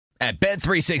At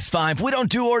Bet365, we don't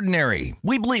do ordinary.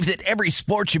 We believe that every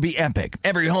sport should be epic.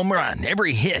 Every home run,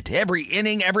 every hit, every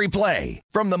inning, every play.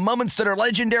 From the moments that are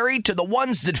legendary to the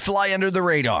ones that fly under the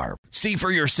radar. See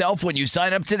for yourself when you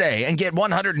sign up today and get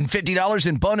 $150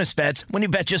 in bonus bets when you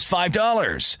bet just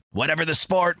 $5. Whatever the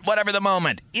sport, whatever the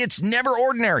moment, it's never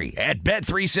ordinary at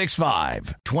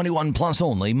Bet365. 21 plus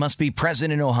only. Must be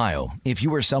present in Ohio. If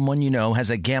you or someone you know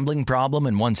has a gambling problem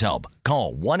and wants help,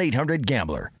 call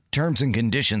 1-800-GAMBLER. Terms and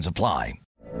conditions apply.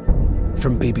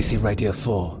 From BBC Radio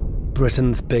 4,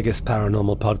 Britain's biggest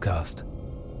paranormal podcast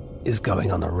is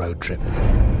going on a road trip.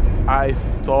 I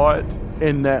thought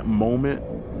in that moment,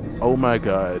 oh my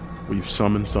God, we've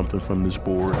summoned something from this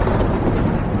board.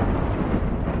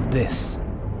 This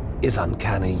is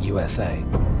Uncanny USA.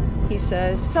 He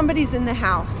says, somebody's in the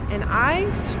house, and I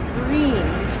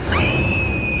screamed.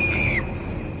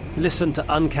 Listen to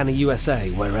Uncanny USA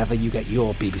wherever you get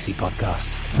your BBC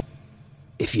podcasts,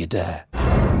 if you dare.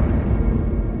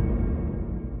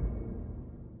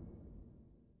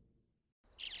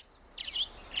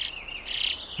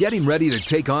 Getting ready to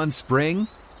take on spring?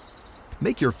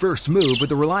 Make your first move with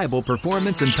the reliable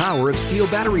performance and power of Steel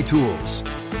battery tools.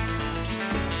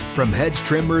 From hedge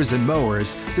trimmers and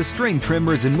mowers to string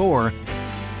trimmers and more,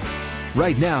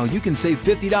 right now you can save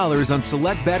 $50 on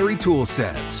select battery tool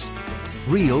sets.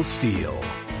 Real Steel.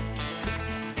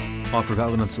 Offer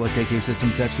valid on select AK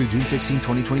system sets through June 16,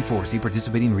 2024. See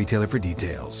participating retailer for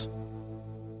details.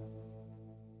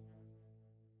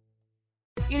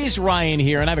 It is Ryan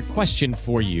here, and I have a question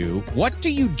for you. What do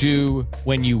you do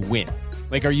when you win?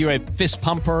 Like, are you a fist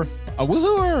pumper, a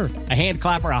woohooer, a hand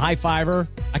clapper, a high fiver?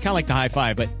 I kind of like the high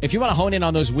five, but if you want to hone in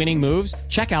on those winning moves,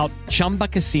 check out Chumba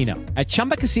Casino. At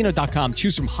ChumbaCasino.com,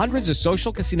 choose from hundreds of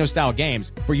social casino-style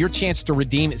games for your chance to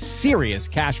redeem serious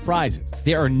cash prizes.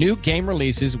 There are new game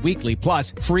releases weekly,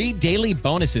 plus free daily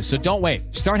bonuses, so don't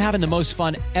wait. Start having the most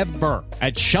fun ever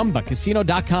at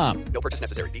ChumbaCasino.com. No purchase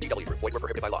necessary. VGW. Void where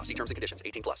prohibited by law. See terms and conditions.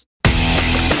 18 plus.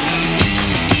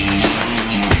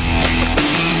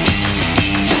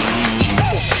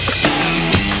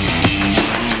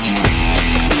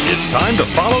 It's time to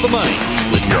follow the money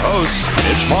with your hosts,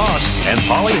 Mitch Moss and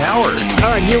Paulie Howard. All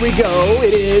right, here we go.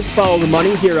 It is Follow the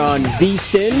Money here on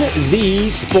VSiN, the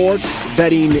Sports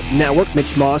Betting Network.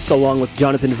 Mitch Moss along with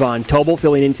Jonathan Von Tobel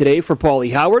filling in today for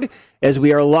Paulie Howard as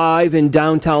we are live in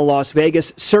downtown Las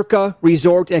Vegas. Circa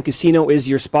Resort and Casino is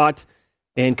your spot.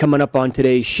 And coming up on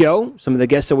today's show, some of the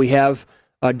guests that we have,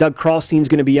 Doug Carlstein's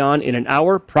going to be on in an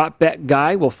hour. Prop bet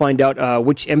guy. We'll find out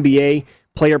which NBA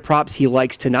player props he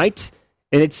likes tonight.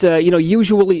 And it's,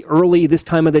 usually early this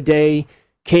time of the day.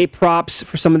 K-props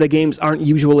for some of the games aren't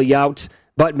usually out,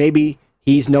 but maybe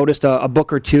he's noticed a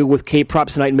book or two with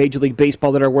K-props tonight in Major League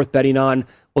Baseball that are worth betting on.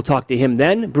 We'll talk to him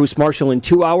then. Bruce Marshall in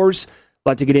 2 hours. A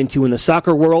lot to get into in the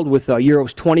soccer world with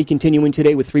Euros 20 continuing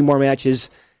today with 3 more matches.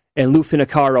 And Lou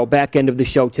Finocchiaro back end of the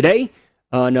show today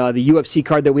on the UFC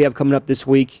card that we have coming up this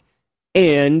week.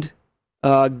 And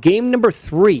game number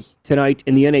 3 tonight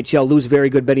in the NHL. Lou's very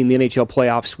good betting the NHL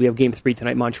playoffs. We have game 3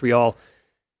 tonight, Montreal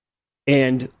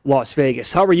and Las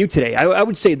Vegas. How are you today? I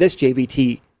would say this,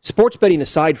 JVT. Sports betting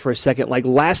aside for a second, like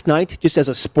last night, just as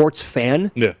a sports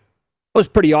fan, it was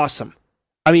pretty awesome.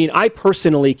 I mean, I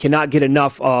personally cannot get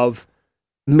enough of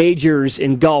majors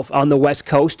in golf on the West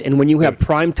Coast, and when you have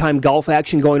primetime golf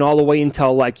action going all the way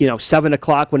until 7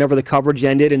 o'clock whenever the coverage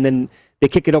ended, and then they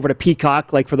kick it over to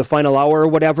Peacock like for the final hour or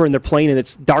whatever, and they're playing and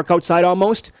it's dark outside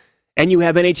almost, and you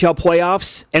have NHL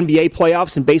playoffs, NBA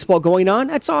playoffs, and baseball going on,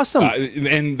 that's awesome.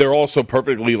 And they're also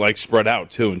perfectly spread out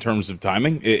too in terms of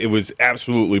timing. It was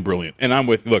absolutely brilliant. And I'm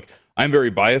very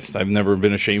biased. I've never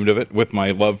been ashamed of it with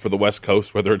my love for the West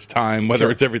Coast, whether it's time,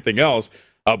 whether it's everything else.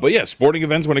 But yeah, sporting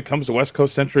events, when it comes to West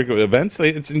Coast-centric events,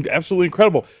 it's absolutely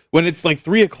incredible. When it's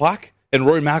 3 o'clock and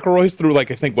Rory McIlroy's through,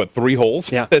 3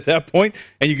 holes at that point,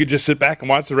 and you could just sit back and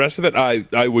watch the rest of it,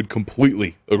 I would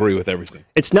completely agree with everything.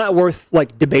 It's not worth,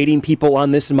 debating people on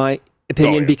this, in my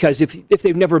opinion, because if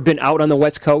they've never been out on the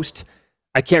West Coast,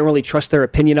 I can't really trust their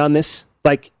opinion on this.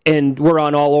 And we're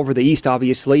on all over the East,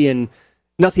 obviously, and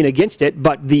nothing against it,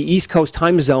 but the East Coast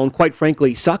time zone, quite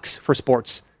frankly, sucks for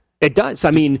sports. It does.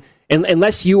 I mean,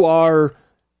 unless you are,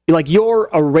 you're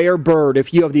a rare bird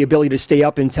if you have the ability to stay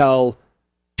up until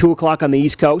 2 o'clock on the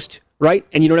East Coast, right?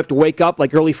 And you don't have to wake up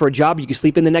early for a job. You can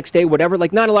sleep in the next day, whatever.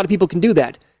 Not a lot of people can do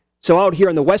that. So out here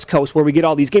on the West Coast where we get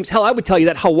all these games, hell, I would tell you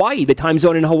that Hawaii, the time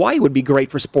zone in Hawaii would be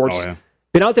great for sports. Oh, yeah.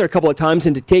 Been out there a couple of times,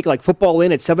 and to take football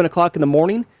in at 7 o'clock in the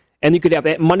morning, and you could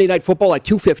have Monday Night Football at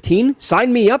 2:15.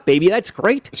 Sign me up, baby. That's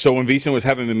great. So when VSiN was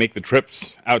having me make the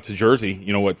trips out to Jersey,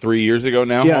 3 years ago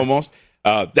now almost,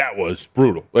 That was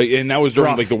brutal. And that was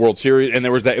during the World Series. And it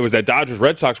was that Dodgers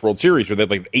Red Sox World Series where they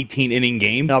had 18-inning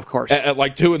game. Of course. At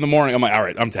 2 a.m. I'm like, all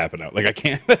right, I'm tapping out. I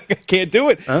can't do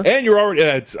it. Huh? And you're already,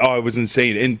 it was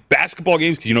insane. In basketball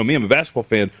games, because me, I'm a basketball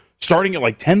fan, starting at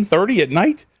 10:30 at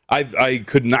night, I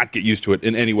could not get used to it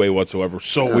in any way whatsoever.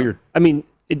 So weird. I mean,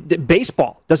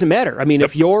 baseball doesn't matter. I mean,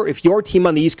 if your team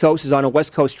on the East Coast is on a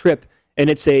West Coast trip and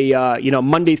it's a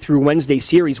Monday through Wednesday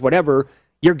series, whatever,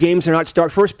 your games are not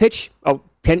start first pitch.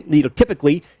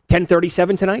 Typically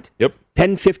 10:37 tonight. Yep.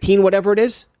 10:15, whatever it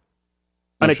is,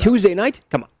 on a Tuesday night.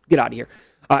 Come on, get out of here.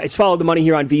 It's Follow the Money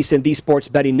here on VSiN, the Sports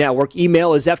Betting Network.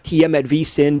 Email is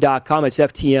ftm@vsin.com. It's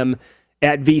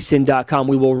ftm@vsin.com.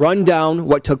 We will run down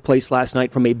what took place last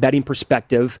night from a betting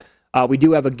perspective. We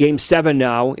do have a Game 7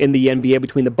 now in the NBA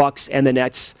between the Bucks and the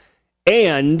Nets.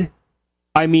 And,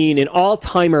 an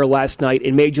all-timer last night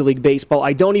in Major League Baseball.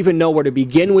 I don't even know where to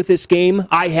begin with this game.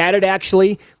 I had it,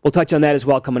 actually. We'll touch on that as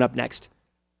well coming up next.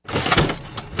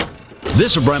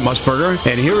 This is Brent Musburger,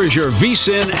 and here is your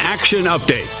VSiN action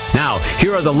update. Now,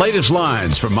 here are the latest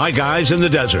lines from my guys in the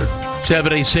desert.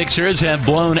 76ers have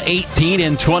blown 18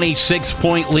 and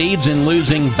 26-point leads in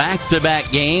losing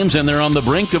back-to-back games, and they're on the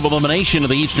brink of elimination of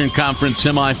the Eastern Conference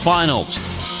semifinals.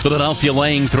 Philadelphia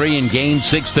laying 3 in Game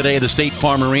 6 today at the State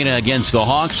Farm Arena against the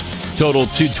Hawks. Total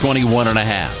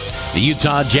 221.5. The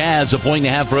Utah Jazz, a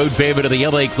 1.5 road favorite of the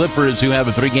LA Clippers, who have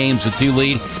a 3-2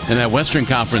 lead in that Western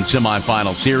Conference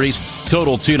semifinal series.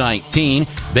 Total 219.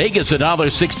 Vegas, a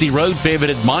 $1.60 road favorite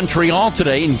at Montreal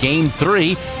today in Game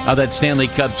 3 of that Stanley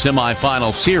Cup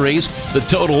semifinal series. The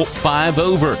total 5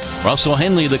 over. Russell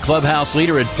Henley, the clubhouse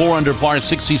leader at 4 under par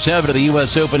 67 of the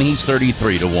U.S. Open. He's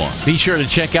 33-1. Be sure to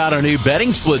check out our new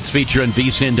betting splits feature on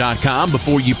vsin.com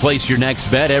before you place your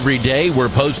next bet. Every day we're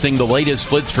posting the latest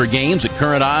splits for games at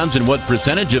current odds and what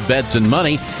percentage of bets and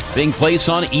money being placed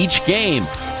on each game.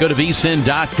 Go to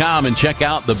vsin.com and check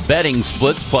out the betting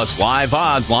splits plus live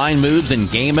odds, line moves,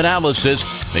 and game analysis.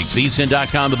 Makes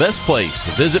vsin.com the best place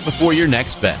to visit before your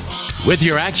next bet. With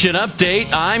your action update,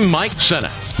 I'm Mike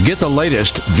Senna. Get the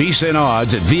latest VSiN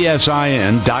odds at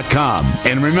vsin.com.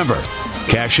 And remember,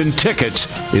 cash and tickets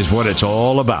is what it's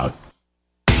all about.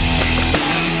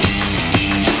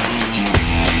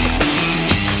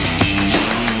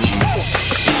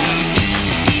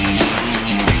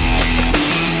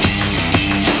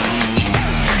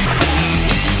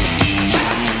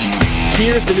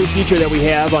 Here's the new feature that we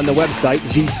have on the website,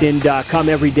 vsin.com.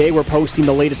 Every day we're posting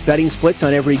the latest betting splits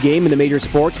on every game in the major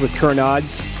sports with current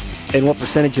odds and what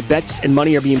percentage of bets and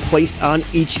money are being placed on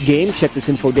each game. Check this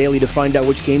info daily to find out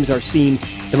which games are seeing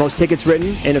the most tickets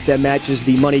written, and if that matches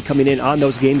the money coming in on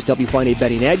those games to help you find a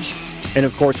betting edge. And,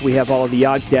 of course, we have all of the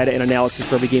odds data and analysis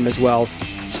for every game as well.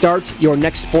 Start your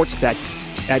next sports bet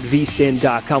at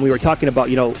vsin.com. We were talking about,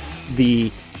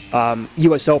 the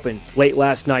U.S. Open late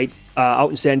last night.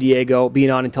 Out in San Diego, being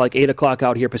on until 8 o'clock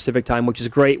out here Pacific time, which is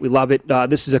great. We love it.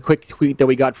 This is a quick tweet that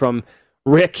we got from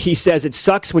Rick. He says, it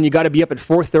sucks when you got to be up at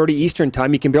 4:30 Eastern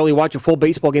time. You can barely watch a full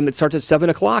baseball game that starts at 7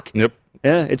 o'clock. Yep.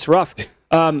 Yeah, it's rough.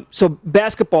 So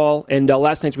basketball and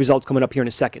last night's results coming up here in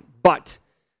a second. But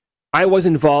I was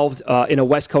involved in a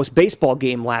West Coast baseball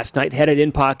game last night. Had it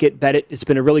in pocket, bet it. It's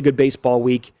been a really good baseball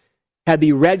week. Had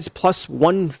the Reds plus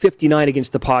 159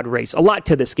 against the Padres. A lot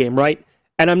to this game, right?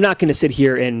 And I'm not going to sit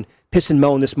here and piss and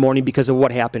moan this morning because of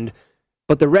what happened.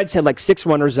 But the Reds had 6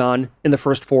 runners on in the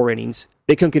first 4 innings.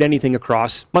 They couldn't get anything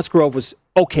across. Musgrove was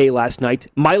okay last night.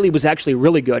 Miley was actually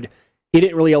really good. He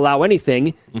didn't really allow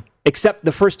anything, except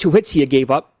the first 2 hits he gave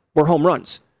up were home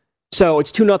runs. So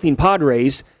it's 2-0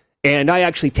 Padres, and I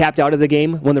actually tapped out of the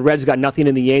game. When the Reds got nothing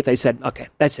in the 8th, I said, okay,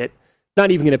 that's it.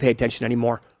 Not even going to pay attention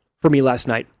anymore for me last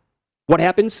night. What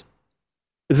happens?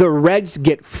 The Reds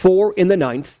get 4 in the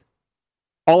 9th.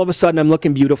 All of a sudden, I'm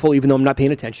looking beautiful, even though I'm not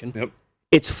paying attention. Yep.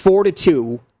 It's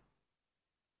 4-2.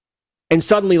 And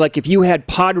suddenly, if you had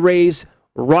Padres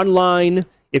run line,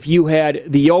 if you had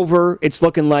the over, it's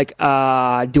looking like,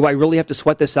 do I really have to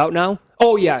sweat this out now?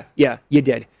 Oh, yeah, you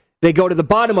did. They go to the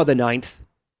bottom of the 9th.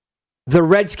 The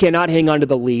Reds cannot hang on to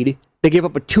the lead. They give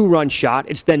up a 2-run shot.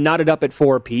 It's then knotted up at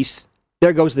 4 apiece.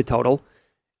 There goes the total.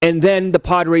 And then the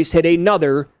Padres hit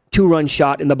another 2-run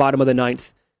shot in the bottom of the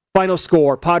 9th. Final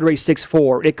score, Padres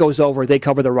 6-4. It goes over. They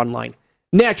cover the run line.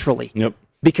 Naturally. Yep.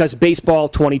 Because baseball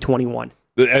 2021.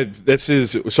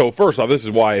 So first off, this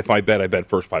is why if I bet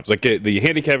first 5. It's like the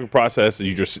handicapping process is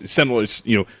you just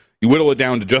you whittle it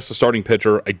down to just the starting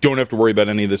pitcher. I don't have to worry about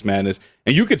any of this madness.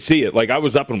 And you could see it. I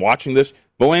was up and watching this.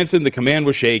 Melanson, the command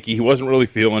was shaky. He wasn't really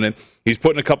feeling it. He's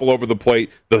putting a couple over the plate,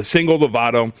 the single to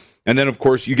Votto, and then, of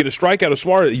course, you get a strikeout of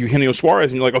Suarez,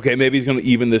 Suarez, and you're like, okay, maybe he's going to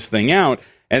even this thing out.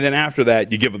 And then after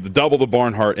that, you give it the double to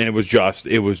Barnhart, and it was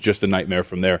just a nightmare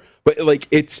from there. But, like,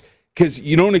 it's because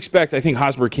you don't expect, I think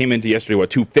Hosmer came into yesterday,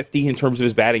 250 in terms of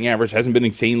his batting average, hasn't been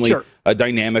insanely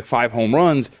dynamic, 5 home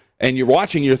runs, and you're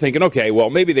watching, you're thinking, okay, well,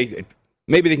 maybe they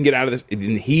can get out of this.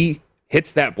 And he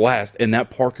hits that blast, and that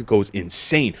Parker goes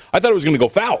insane. I thought it was going to go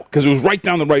foul because it was right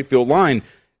down the right field line.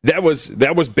 That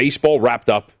was baseball wrapped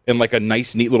up in like a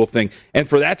nice, neat little thing. And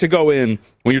for that to go in,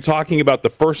 when you're talking about the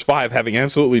first 5 having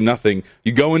absolutely nothing,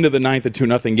 you go into the 9th a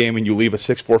 2-0 game and you leave a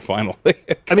 6-4 final.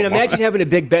 I mean, imagine having a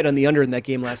big bet on the under in that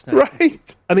game last night.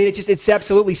 Right. I mean, it's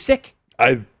absolutely sick.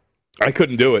 I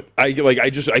couldn't do it. I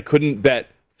couldn't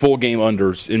bet full game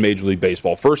unders in Major League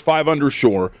Baseball. First 5 unders,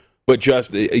 sure, but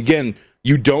just again,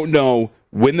 you don't know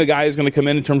when the guy is going to come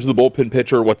in terms of the bullpen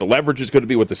pitcher, what the leverage is going to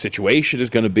be, what the situation is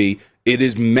going to be. It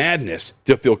is madness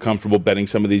to feel comfortable betting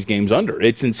some of these games under.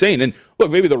 It's insane. And look,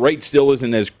 maybe the rate still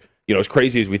isn't as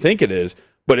crazy as we think it is,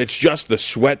 but it's just the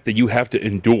sweat that you have to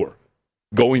endure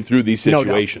going through these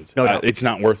situations. No doubt. It's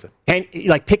not worth it. And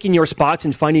like picking your spots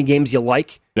and finding games you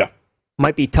like. Yeah.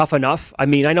 Might be tough enough. I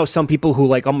mean, I know some people who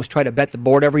like almost try to bet the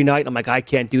board every night. I'm like, I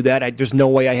can't do that. There's no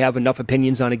way I have enough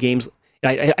opinions on a games.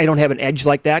 I don't have an edge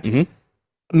like that. Mm-hmm.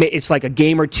 It's like a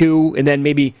game or two, and then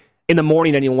maybe in the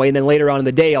morning anyway, and then later on in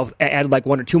the day, I'll add like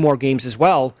 1 or 2 more games as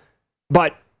well.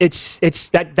 But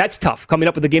that's tough, coming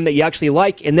up with a game that you actually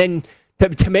like, and then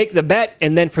to make the bet,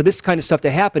 and then for this kind of stuff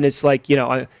to happen, it's like,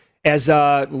 as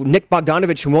Nick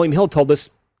Bogdanovich from William Hill told us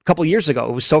a couple years ago,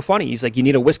 it was so funny. He's like, you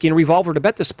need a whiskey and a revolver to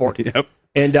bet the sport. Yep.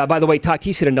 And by the way,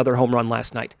 Tatis hit another home run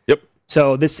last night. Yep.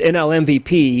 So this NL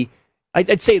MVP,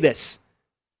 I'd say this.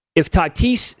 If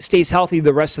Tatis stays healthy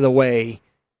the rest of the way,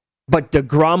 but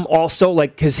DeGrom also,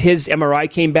 because his MRI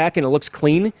came back and it looks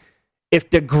clean, if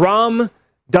DeGrom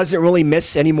doesn't really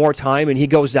miss any more time and he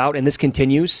goes out and this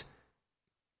continues,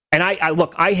 and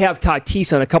I have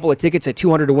Tatis on a couple of tickets at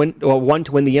 200 to win, or 1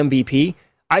 to win the MVP.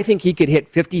 I think he could hit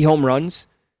 50 home runs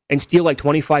and steal like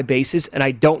 25 bases, and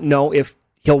I don't know if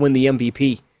he'll win the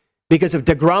MVP. Because if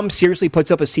DeGrom seriously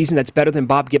puts up a season that's better than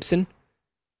Bob Gibson,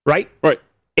 right? Right.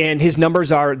 And his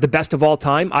numbers are the best of all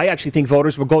time, I actually think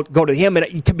voters will go to him.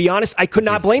 And to be honest, I could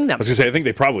not blame them. I was going to say, I think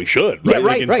they probably should, right? Yeah,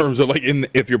 right, in terms of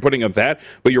if you're putting up that.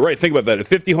 But you're right. Think about that.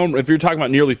 If you're talking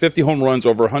about nearly 50 home runs,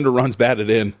 over 100 runs batted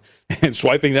in, and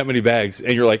swiping that many bags,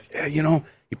 and you're like, you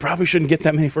probably shouldn't get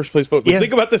that many first place votes. Like,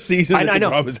 think about the season that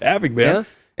DeGrom is having, man. Yeah.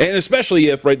 And especially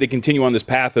if, they continue on this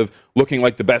path of looking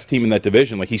like the best team in that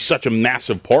division. Like, he's such a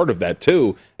massive part of that,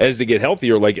 too, as they get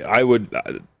healthier. Like, I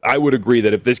would agree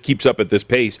that if this keeps up at this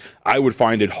pace, I would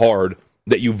find it hard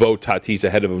that you vote Tatis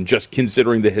ahead of him, just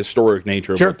considering the historic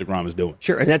nature of what DeGrom is doing.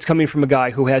 Sure, and that's coming from a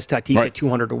guy who has Tatis at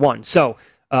 200 to 1. So,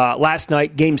 last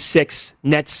night, Game 6,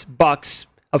 Nets, Bucks.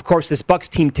 Of course, this Bucks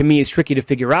team, to me, is tricky to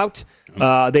figure out.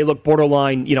 They look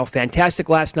borderline, fantastic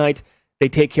last night. They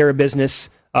take care of business.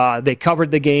 They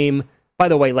covered the game. By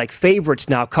the way, favorites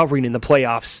now covering in the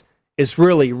playoffs is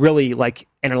really, really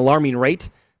an alarming rate.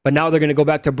 But now they're going to go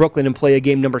back to Brooklyn and play a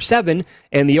game number 7.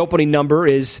 And the opening number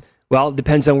is, it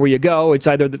depends on where you go. It's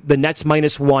either the Nets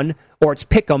 -1 or it's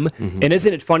Pick'em. Mm-hmm. And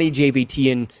isn't it funny,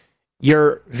 JVT, and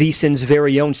you're VSiN's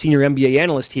very own senior NBA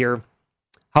analyst here,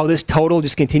 how this total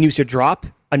just continues to drop?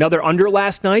 Another under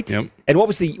last night. Yep. And what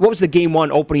was the game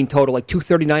 1 opening total?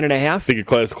 239.5? I think it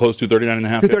close to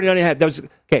 239.5. 239.5. That was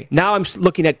okay. Now I'm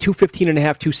looking at 215.5,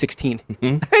 216.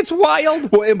 Mm-hmm. It's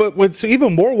wild. Well, but what's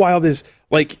even more wild is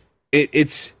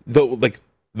it's the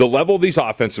level of these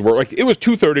offenses were it was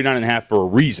 239.5 for a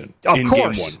reason. Of in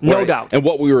course, game 1, no right? doubt. And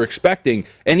what we were expecting,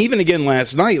 and even again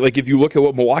last night, if you look at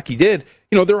what Milwaukee did,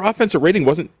 their offensive rating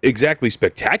wasn't exactly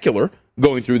spectacular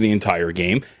going through the entire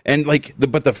game, and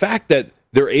but the fact that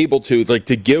they're able to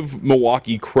to give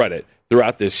Milwaukee credit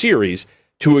throughout this series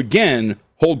to again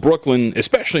hold Brooklyn,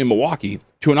 especially in Milwaukee,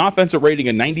 to an offensive rating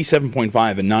of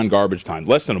 97.5 in non-garbage time,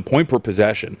 less than a point per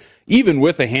possession, even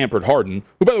with a hampered Harden,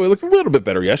 who, by the way, looked a little bit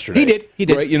better yesterday. He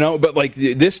did. Right? But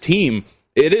this team,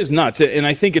 it is nuts. And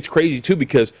I think it's crazy, too,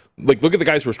 because, look at the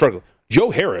guys who are struggling.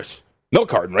 Joe Harris, milk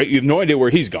carton, right? You have no idea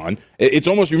where he's gone. It's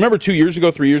almost, remember 3 years ago,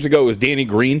 it was Danny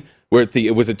Green, where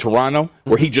it was at Toronto,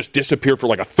 where he just disappeared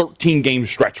for a 13-game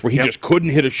stretch, where he just couldn't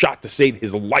hit a shot to save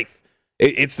his life.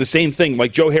 It's the same thing.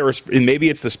 Joe Harris, and maybe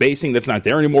it's the spacing that's not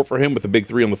there anymore for him with the big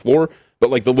 3 on the floor,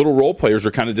 but the little role players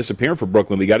are kind of disappearing for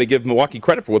Brooklyn. We got to give Milwaukee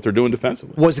credit for what they're doing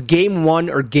defensively. Was game 1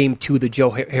 or game 2 the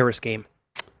Joe Harris game?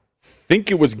 I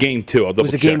think it was game 2. I'll double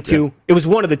check. Was it game 2? Yeah. It was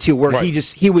one of the two where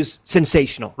he was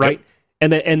sensational, right?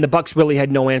 Yep. And the Bucks really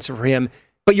had no answer for him.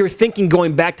 But you're thinking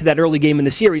going back to that early game in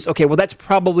the series, okay, well that's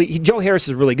probably Joe Harris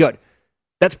is really good.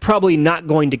 that's probably not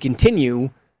going to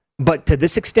continue, but to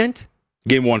this extent?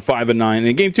 Game 1, 5-9,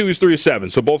 and Game 2 is 3-7.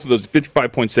 So both of those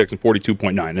 55.6 and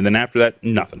 42.9, and then after that,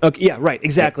 nothing. Okay, yeah, right,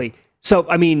 exactly. Yep. So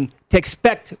I mean, to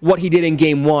expect what he did in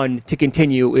Game 1 to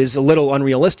continue is a little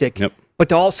unrealistic. Yep. But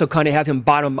to also kind of have him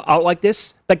bottom out like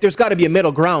this, like there's got to be a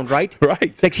middle ground, right?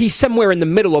 Right. Like he's somewhere in the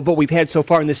middle of what we've had so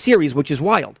far in the series, which is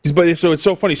wild. But so it's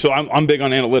so funny. So I'm big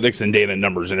on analytics and data and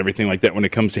numbers and everything like that when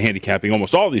it comes to handicapping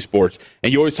almost all these sports.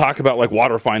 And you always talk about like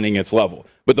water finding its level.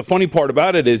 But the funny part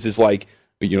about it is like,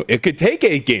 you know, it could take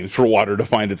 8 games for water to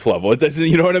find its level. It doesn't,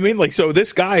 you know what I mean? Like, so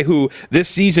this guy who this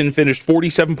season finished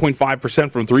 47.5%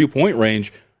 from 3-point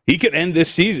range, he could end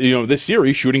this season, you know, this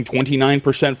series shooting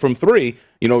 29% from 3.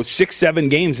 You know, 6-7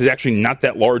 games is actually not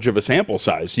that large of a sample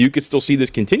size. So you could still see this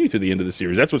continue through the end of the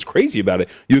series. That's what's crazy about it.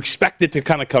 You expect it to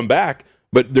kind of come back,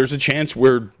 but there's a chance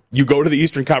where you go to the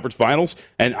Eastern Conference Finals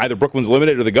and either Brooklyn's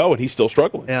eliminated or they go, and he's still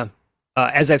struggling. Yeah.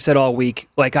 As I've said all week,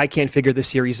 like I can't figure this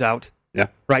series out. Yeah.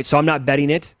 Right. So I'm not betting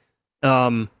it.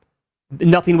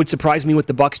 Nothing would surprise me with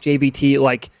the Bucks, JVT.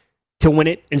 Like, to win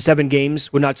it in 7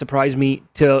 games would not surprise me.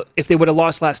 If they would have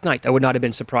lost last night, I would not have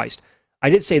been surprised. I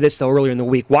did say this, though, earlier in the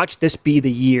week. Watch this be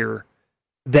the year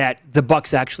that the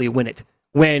Bucks actually win it.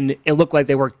 When it looked like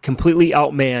they were completely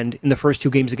outmanned in the first 2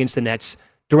 games against the Nets.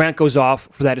 Durant goes off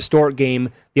for that historic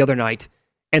game the other night.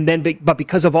 And then, but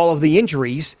because of all of the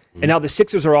injuries, and now the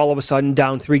Sixers are all of a sudden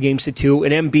down 3-2,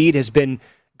 and Embiid has been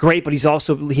great, but he's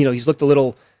also, you know, he's looked a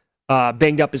little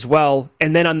banged up as well.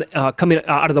 And then coming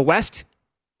out of the West,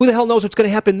 who the hell knows what's going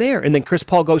to happen there? And then Chris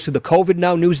Paul goes through the COVID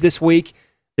now news this week.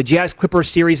 The Jazz-Clippers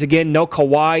series again, no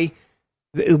Kawhi.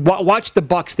 Watch the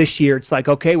Bucks this year. It's like,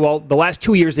 okay, well, the last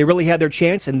 2 years they really had their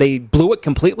chance and they blew it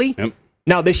completely. Yep.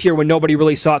 Now this year when nobody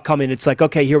really saw it coming, it's like,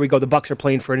 okay, here we go. The Bucks are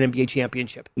playing for an NBA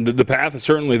championship. The path is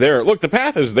certainly there. Look, the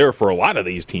path is there for a lot of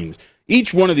these teams.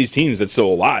 Each one of these teams that's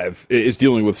still alive is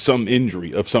dealing with some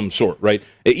injury of some sort, right?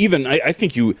 Even, I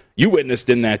think you witnessed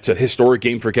in that historic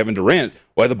game for Kevin Durant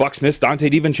why the Bucks missed Dante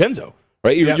DiVincenzo.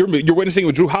 Right, you're witnessing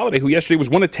with Drew Holiday, who yesterday was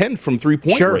 1 of 10 from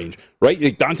 3-point range. Right,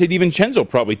 like Dante DiVincenzo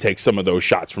probably takes some of those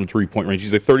shots from 3-point range.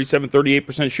 He's a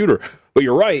 38% shooter. But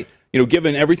you're right. You know,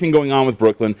 given everything going on with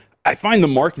Brooklyn, I find the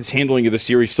market's handling of the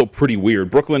series still pretty weird.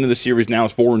 Brooklyn in the series now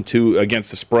is 4-2 against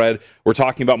the spread. We're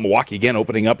talking about Milwaukee again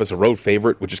opening up as a road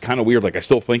favorite, which is kind of weird. Like I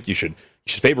still think you should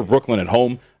favor Brooklyn at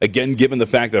home again, given the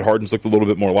fact that Harden's looked a little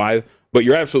bit more live. But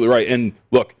you're absolutely right. And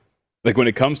look, like when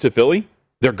it comes to Philly,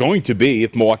 they're going to be,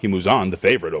 if Milwaukee moves on, the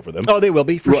favorite over them. Oh, they will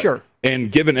be, for sure.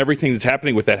 And given everything that's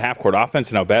happening with that half-court offense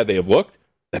and how bad they have looked,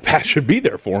 that pass should be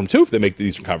there for them, too, if they make the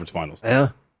Eastern Conference Finals. Yeah.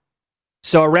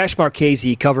 So Arash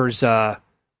Markazi covers a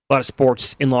lot of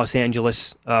sports in Los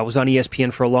Angeles, was on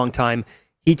ESPN for a long time.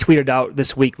 He tweeted out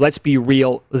this week, let's be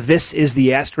real, this is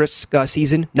the asterisk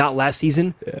season, not last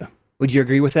season. Yeah. Would you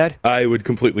agree with that? I would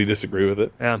completely disagree with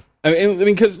it. Yeah. I mean,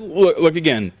 because, look,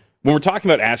 again, when we're talking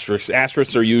about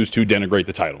asterisks are used to denigrate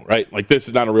the title, right? Like, this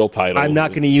is not a real title. I'm not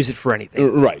going to use it for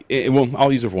anything. Right. Well,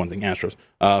 I'll use it for one thing, Astros.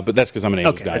 But that's because I'm an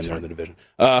Angels guy in the division.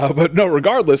 But no,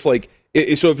 regardless, like,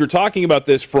 so if you're talking about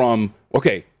this from,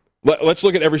 okay, let's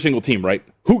look at every single team, right?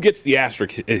 Who gets the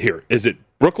asterisk here? Is it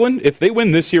Brooklyn? If they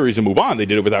win this series and move on, they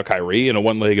did it without Kyrie and a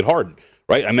one-legged Harden.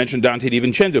 Right? I mentioned Dante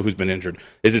DiVincenzo, who's been injured.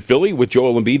 Is it Philly with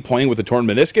Joel Embiid playing with a torn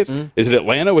meniscus? Is it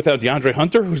Atlanta without DeAndre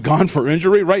Hunter, who's gone for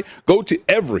injury? Right? Go to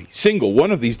every single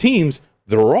one of these teams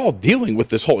that are all dealing with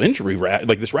this whole injury,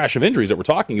 like this rash of injuries that we're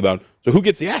talking about. So who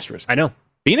gets the asterisk? I know.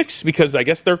 Phoenix, because I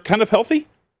guess they're kind of healthy.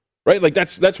 Right, like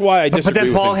that's why I disagree. But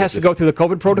then Paul has to go through the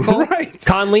COVID protocol. Right,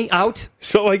 Conley out.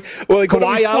 So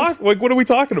Kawhi out. What are we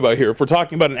talking about here? If we're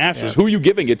talking about an asterisk, who are you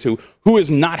giving it to? Who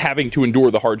is not having to endure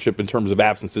the hardship in terms of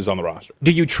absences on the roster? Do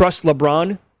you trust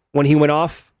LeBron when he went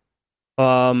off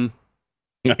in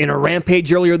a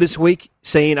rampage earlier this week,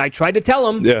 saying I tried to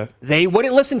tell them, they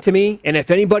wouldn't listen to me, and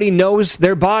if anybody knows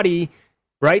their body,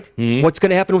 right, what's going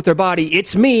to happen with their body?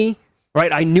 It's me,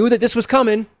 right? I knew that this was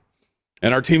coming.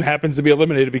 And our team happens to be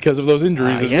eliminated because of those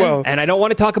injuries as well. And I don't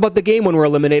want to talk about the game when we're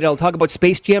eliminated. I'll talk about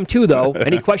Space Jam 2, though.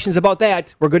 Any questions about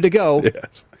that? We're good to go.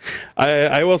 Yes.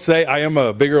 I will say I am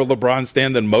a bigger LeBron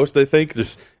stan than most, I think,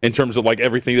 just in terms of like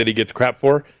everything that he gets crap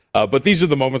for. But these are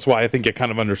the moments why I think I kind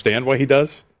of understand why he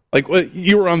does. Like,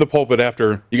 you were on the pulpit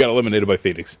after you got eliminated by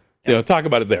Phoenix. You know, talk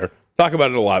about it there. Talk about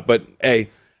it a lot. But,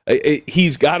 hey,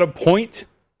 he's got a point,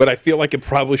 but I feel like it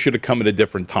probably should have come at a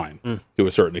different time to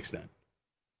a certain extent.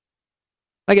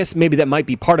 I guess maybe that might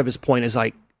be part of his point. Is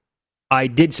I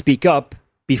did speak up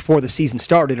before the season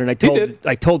started, and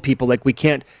I told people like we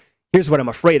can't. Here's what I'm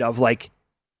afraid of, like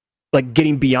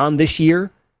getting beyond this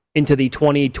year into the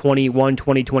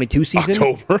 2021-2022 season.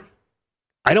 October.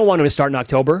 I don't want them to start in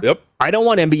October. Yep. I don't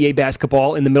want NBA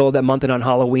basketball in the middle of that month and on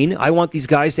Halloween. I want these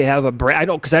guys to have a break.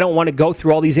 Because I don't want to go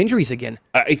through all these injuries again.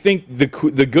 I think the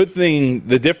good thing,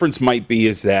 the difference might be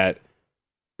is that,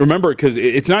 remember, because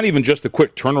it's not even just a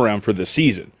quick turnaround for this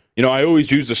season. You know, I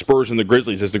always use the Spurs and the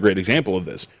Grizzlies as a great example of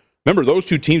this. Remember, those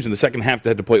two teams in the second half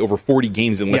had to play over 40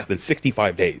 games in less than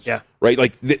 65 days. Yeah. Right?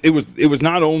 Like, it was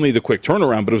not only the quick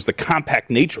turnaround, but it was the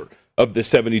compact nature of the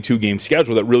 72-game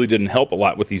schedule that really didn't help a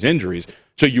lot with these injuries.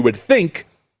 So you would think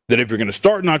that if you're going to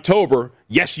start in October,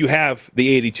 yes, you have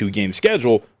the 82-game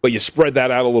schedule, but you spread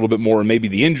that out a little bit more, and maybe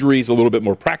the injuries, a little bit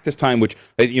more practice time, which,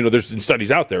 you know, there's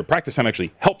studies out there. Practice time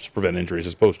actually helps prevent injuries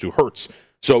as opposed to hurts.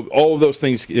 So all of those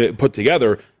things put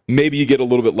together, maybe you get a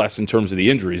little bit less in terms of the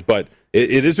injuries, but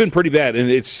it has been pretty bad,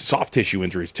 and it's soft tissue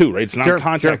injuries too, right? It's not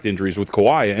contact injuries with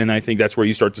Kawhi, and I think that's where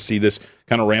you start to see this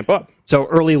kind of ramp up. So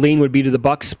early lean would be to the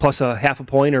Bucks plus a half a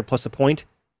point or plus a point.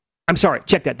 I'm sorry,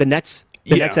 check that. The Nets.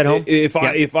 The Nets at home.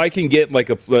 If I can get like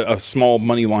a small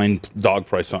money line dog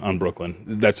price on Brooklyn,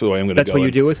 that's the way I'm going to go. That's what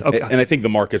you do with. Okay. And I think the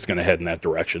market's going to head in that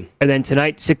direction. And then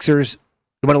tonight, Sixers.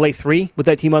 You want to lay 3 with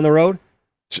that team on the road,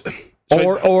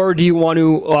 or do you want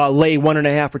to lay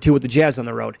 1.5 or 2 with the Jazz on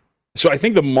the road? So I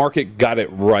think the market got it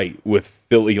right with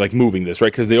Philly, like moving this, right?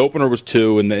 Because the opener was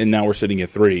 2, and now we're sitting at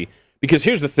 3. Because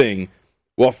here's the thing: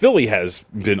 while Philly has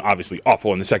been obviously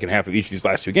awful in the second half of each of these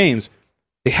last 2 games,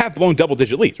 they have blown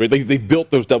double-digit leads, right? They've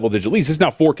built those double-digit leads. This is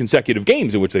now 4 consecutive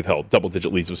games in which they've held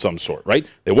double-digit leads of some sort, right?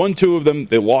 They won 2 of them.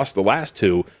 They lost the last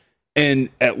 2. And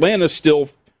Atlanta still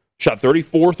shot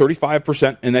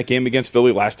 35% in that game against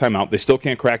Philly last time out. They still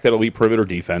can't crack that elite perimeter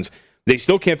defense. They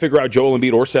still can't figure out Joel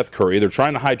Embiid or Seth Curry. They're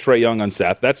trying to hide Trae Young on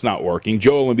Seth. That's not working.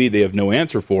 Joel Embiid, they have no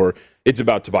answer for. It's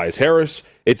about Tobias Harris.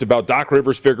 It's about Doc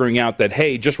Rivers figuring out that,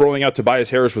 hey, just rolling out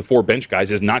Tobias Harris with 4 bench guys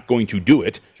is not going to do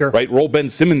it. Sure. Right? Roll Ben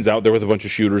Simmons out there with a bunch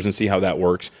of shooters and see how that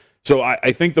works. So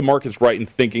I think the market's right in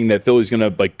thinking that Philly's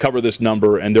going to cover this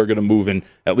number and they're going to move and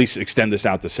at least extend this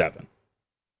out to 7.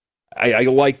 I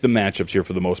like the matchups here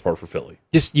for the most part for Philly.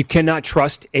 Just you cannot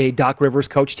trust a Doc Rivers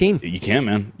coach team. You can't,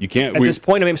 man. You can't. At this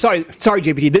point, I mean, sorry,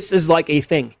 JPT. This is like a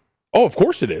thing. Oh, of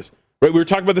course it is. Right, we were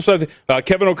talking about this other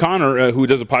Kevin O'Connor, who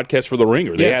does a podcast for The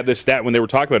Ringer. They had this stat when they were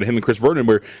talking about it, him and Chris Vernon,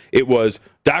 where it was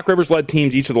Doc Rivers led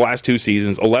teams each of the last 2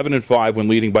 seasons 11-5 when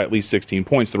leading by at least 16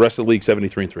 points. The rest of the league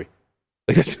 73-3.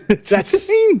 Like that's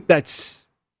insane.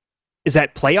 Is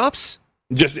that playoffs?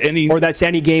 Just any, or that's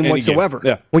any game whatsoever. Game.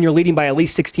 Yeah. When you're leading by at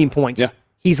least 16 points,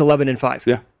 he's 11-5.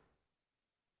 Yeah,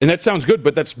 and that sounds good,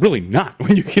 but that's really not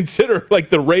when you consider like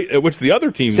the rate at which the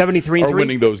other teams 73-3 are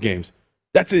winning those games.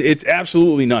 It's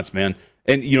absolutely nuts, man.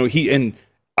 And you know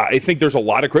I think there's a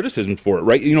lot of criticism for it,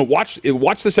 right? You know, watch the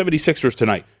 76ers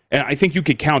tonight, and I think you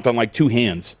could count on like 2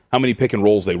 hands how many pick and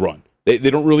rolls they run. They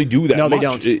don't really do that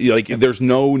much. They don't. There's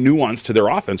no nuance to their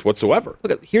offense whatsoever.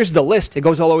 Look, here's the list. It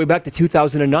goes all the way back to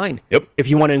 2009. Yep. If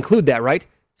you want to include that, right?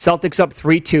 Celtics up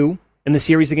 3-2 in the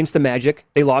series against the Magic.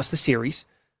 They lost the series.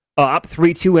 Up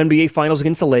 3-2 NBA Finals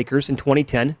against the Lakers in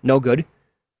 2010. No good.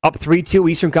 Up 3-2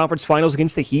 Eastern Conference Finals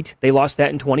against the Heat. They lost that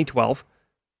in 2012.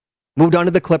 Moved on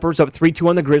to the Clippers. Up 3-2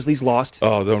 on the Grizzlies. Lost.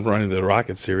 Oh, don't run into the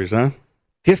Rockets series, huh?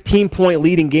 15-point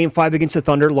lead in Game 5 against the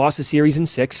Thunder. Lost the series in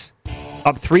 6.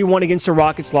 Up 3-1 against the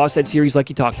Rockets, lost that series like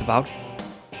you talked about.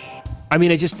 I mean,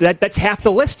 that's half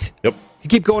the list. Yep. You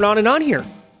keep going on and on here.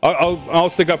 I'll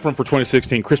stick up for him for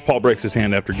 2016. Chris Paul breaks his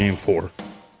hand after Game 4.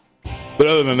 But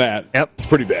other than that, it's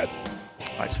pretty bad. All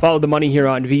right, let's follow the money here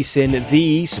on VSiN,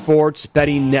 the Sports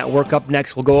Betting Network. Up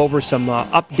next, we'll go over some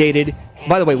updated.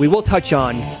 By the way, we will touch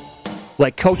on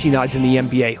like coaching odds in the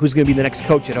NBA. Who's going to be the next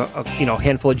coach at a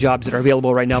handful of jobs that are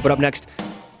available right now? But up next,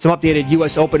 some updated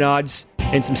U.S. Open odds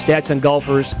and some stats on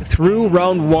golfers through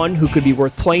round 1 who could be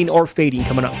worth playing or fading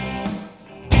coming up.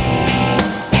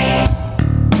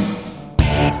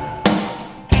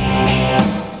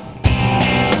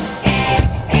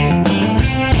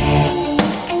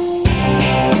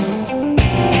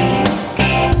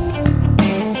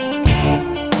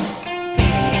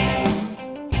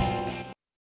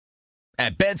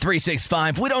 At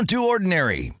Bet365, we don't do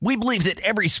ordinary. We believe that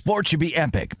every sport should be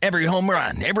epic. Every home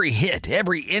run, every hit,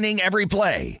 every inning, every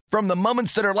play. From the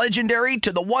moments that are legendary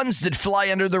to the ones that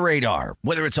fly under the radar.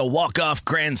 Whether it's a walk-off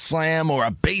grand slam or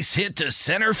a base hit to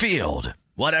center field.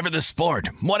 Whatever the sport,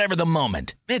 whatever the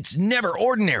moment. It's never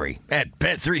ordinary at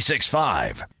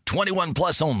Bet365. 21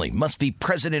 plus only. Must be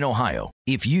present in Ohio.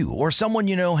 If you or someone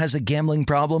you know has a gambling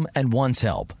problem and wants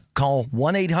help, call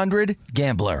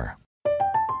 1-800-GAMBLER.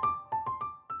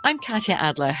 I'm Katya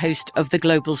Adler, host of The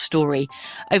Global Story.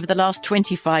 Over the last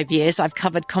 25 years, I've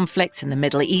covered conflicts in the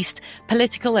Middle East,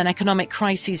 political and economic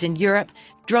crises in Europe,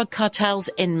 drug cartels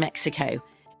in Mexico.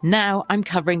 Now I'm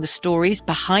covering the stories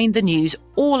behind the news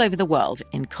all over the world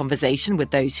in conversation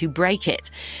with those who break it.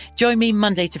 Join me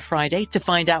Monday to Friday to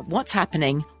find out what's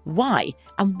happening, why,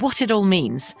 and what it all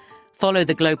means. Follow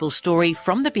The Global Story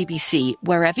from the BBC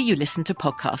wherever you listen to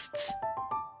podcasts.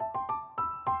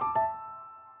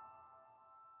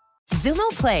 Xumo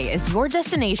Play is your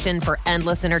destination for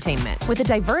endless entertainment. With a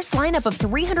diverse lineup of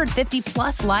 350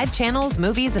 plus live channels,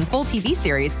 movies, and full TV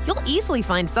series, you'll easily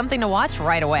find something to watch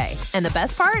right away. And the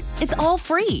best part? It's all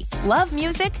free. Love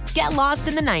music? Get lost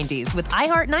in the 90s with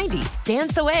iHeart 90s,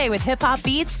 dance away with hip-hop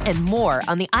beats, and more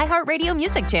on the iHeartRadio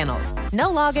music channels. No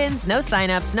logins, no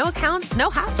signups, no accounts, no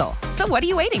hassle. So what are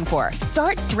you waiting for?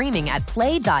 Start streaming at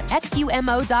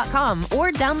play.xumo.com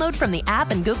or download from the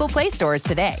app and Google Play stores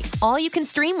today. All you can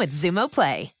stream with Xumo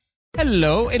Play.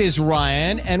 Hello, it is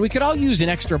Ryan, and we could all use an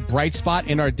extra bright spot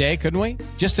in our day, couldn't we?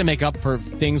 Just to make up for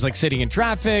things like sitting in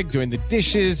traffic, doing the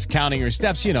dishes, counting your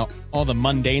steps, you know, all the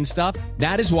mundane stuff.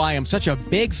 That is why I'm such a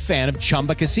big fan of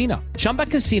Chumba Casino. Chumba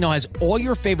Casino has all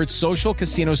your favorite social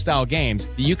casino-style games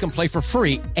that you can play for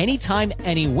free anytime,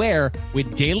 anywhere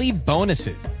with daily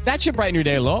bonuses. That should brighten your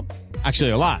day a little. Actually,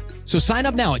 a lot. So sign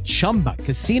up now at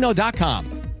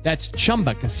ChumbaCasino.com. That's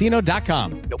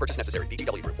ChumbaCasino.com. No purchase necessary.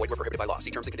 VGW Group. Void where prohibited by law. See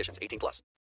terms and conditions. 18+.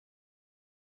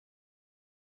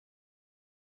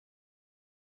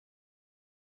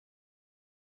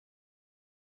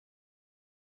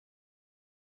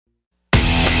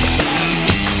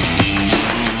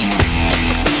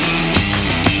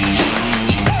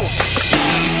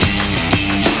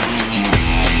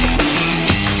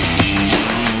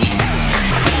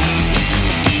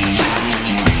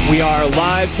 We are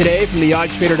live today from the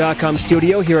OddsTrader.com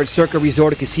studio here at Circa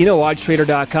Resort and Casino.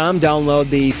 OddsTrader.com. Download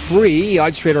the free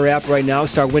OddsTrader app right now.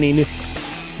 Start winning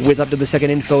with up to the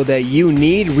second info that you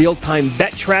need. Real-time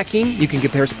bet tracking. You can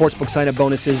compare sportsbook sign-up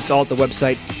bonuses all at the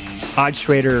website,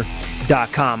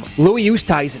 OddsTrader.com. Louis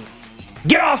Oosthuizen,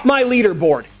 get off my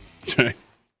leaderboard.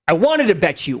 I wanted to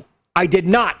bet you. I did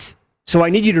not. So I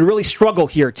need you to really struggle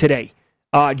here today.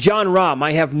 John Rahm,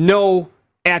 I have no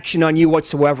action on you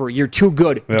whatsoever. You're too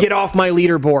good. Yep. Get off my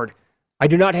leaderboard. I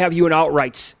do not have you in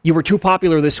outrights. You were too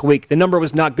popular this week. The number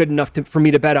was not good enough for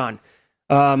me to bet on.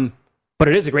 But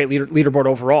it is a great leaderboard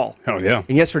overall. Oh, yeah.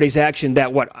 In yesterday's action,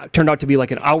 that turned out to be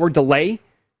like an hour delay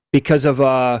because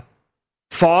of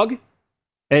fog.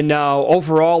 And now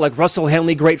overall, like Russell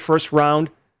Henley, great first round.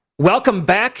 Welcome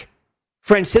back,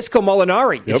 Francisco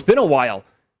Molinari. Yep. It's been a while.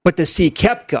 But to see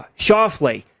Koepka,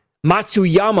 Schauffele,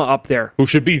 Matsuyama up there. Who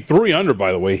should be 3 under,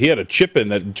 by the way. He had a chip in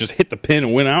that just hit the pin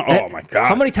and went out. Oh, my God.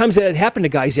 How many times did it happen to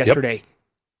guys yesterday? Yep.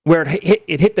 Where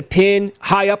it hit the pin,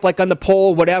 high up like on the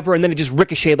pole, whatever, and then it just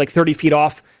ricocheted like 30 feet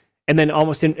off and then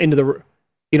almost into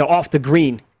the, off the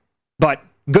green. But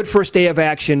good first day of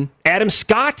action. Adam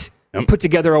Scott put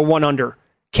together a 1 under.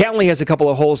 Cantley has a couple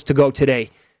of holes to go today.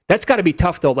 That's got to be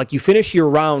tough, though. Like, you finish your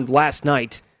round last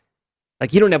night.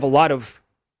 Like, you don't have a lot of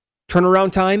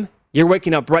turnaround time. You're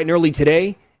waking up bright and early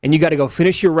today, and you got to go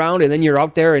finish your round, and then you're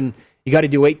out there, and you got to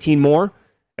do 18 more.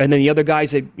 And then the other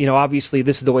guys, that, obviously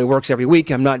this is the way it works every week.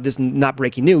 This is not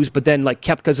breaking news, but then like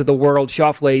Koepkas of the world,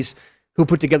 Schauffele's, who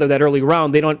put together that early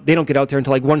round, they don't get out there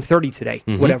until like 1:30 today,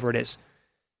 whatever it is.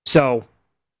 So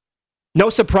no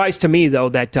surprise to me, though,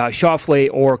 that Schauffele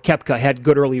or Koepka had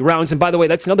good early rounds. And by the way,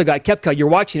 that's another guy, Koepka, you're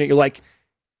watching it, you're like,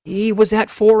 he was at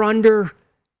 4 under.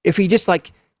 If he just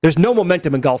there's no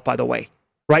momentum in golf, by the way.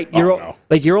 Right?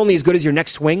 You're only as good as your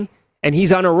next swing, and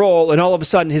he's on a roll, and all of a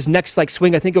sudden his next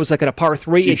swing, I think it was like at a par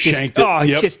 3. He shanked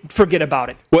it. Just forget about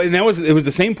it. Well, and it was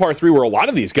the same par 3 where a lot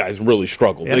of these guys really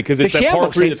struggled because it's that par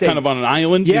 3 that's kind of on an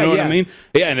island. You know what I mean?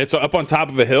 Yeah, and it's up on top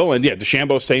of a hill, and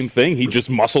DeChambeau, same thing. He just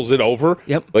muscles it over.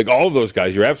 Yep. Like all of those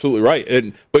guys, you're absolutely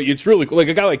right. But it's really like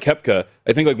a guy like Koepka.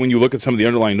 I think when you look at some of the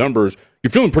underlying numbers, you're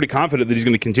feeling pretty confident that he's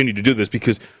going to continue to do this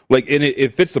because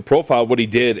it fits the profile of what he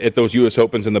did at those U.S.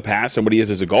 Opens in the past and what he is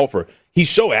as a golfer.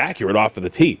 He's so accurate off of the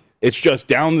tee. It's just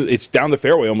down the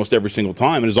fairway almost every single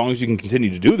time, and as long as you can continue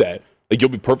to do that, you'll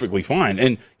be perfectly fine.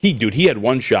 And he had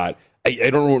one shot. I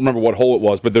don't remember what hole it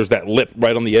was, but there's that lip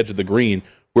right on the edge of the green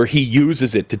where he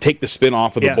uses it to take the spin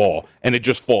off of the ball, and it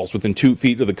just falls within 2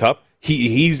 feet of the cup.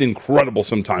 He's incredible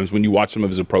sometimes when you watch some of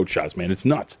his approach shots, man. It's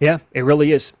nuts. Yeah, it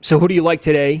really is. So who do you like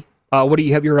today? What do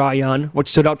you have your eye on? What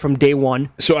stood out from day one?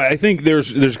 So I think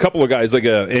there's a couple of guys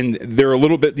and they're a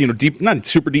little bit deep, not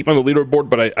super deep on the leaderboard,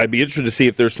 but I'd be interested to see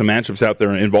if there's some matchups out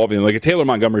there involving like a Taylor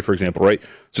Montgomery, for example, right?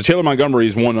 So Taylor Montgomery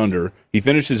is 1 under. He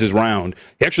finishes his round.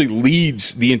 He actually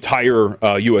leads the entire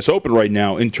U.S. Open right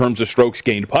now in terms of strokes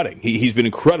gained putting. He's been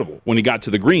incredible when he got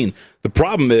to the green. The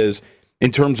problem is,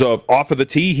 in terms of off of the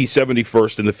tee, he's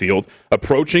 71st in the field.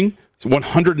 Approaching,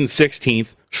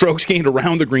 116th. Strokes gained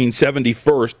around the green,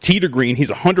 71st. Tee to green,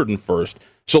 he's 101st.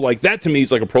 So, like, that to me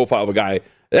is like a profile of a guy.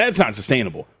 That's not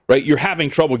sustainable, right? You're having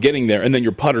trouble getting there, and then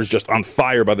your putter's just on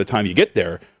fire by the time you get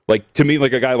there. Like, to me,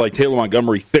 like a guy like Taylor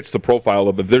Montgomery fits the profile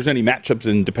of if there's any matchups,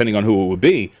 and depending on who it would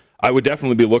be, I would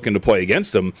definitely be looking to play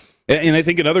against him. And I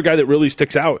think another guy that really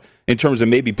sticks out in terms of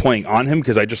maybe playing on him,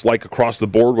 because I just like across the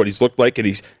board what he's looked like, and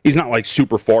he's not like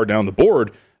super far down the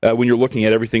board when you're looking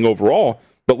at everything overall.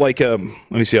 But like, let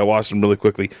me see, I lost him really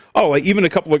quickly. Oh, like even a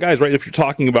couple of guys, right? If you're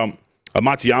talking about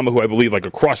Matsuyama, who I believe like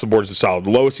across the board is a solid. The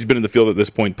lowest he's been in the field at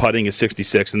this point, putting is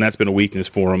 66, and that's been a weakness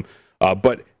for him.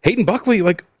 But Hayden Buckley,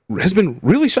 like, has been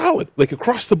really solid, like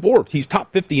across the board. He's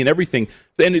top 50 in everything,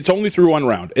 and it's only through one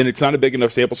round, and it's not a big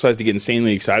enough sample size to get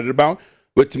insanely excited about.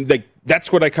 But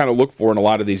that's what I kind of look for in a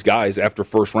lot of these guys after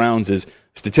first rounds is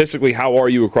statistically, how are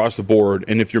you across the board?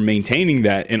 And if you're maintaining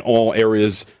that in all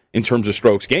areas in terms of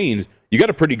strokes gained, you got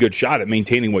a pretty good shot at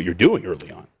maintaining what you're doing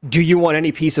early on. Do you want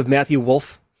any piece of Matthew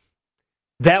Wolff?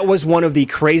 That was one of the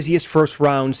craziest first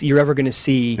rounds you're ever going to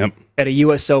see at a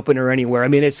U.S. Open or anywhere. I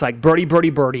mean, it's like birdie, birdie,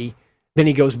 birdie. Then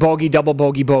he goes bogey, double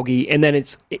bogey, bogey. And then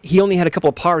he only had a couple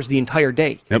of pars the entire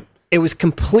day. It was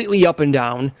completely up and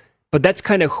down. But that's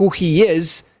kind of who he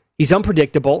is. He's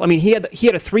unpredictable. I mean, he had a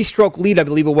 3-stroke lead, I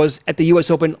believe it was, at the U.S.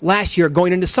 Open last year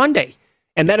going into Sunday.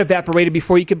 And that evaporated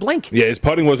before you could blink. Yeah, his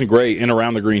putting wasn't great, and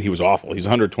around the green he was awful. He's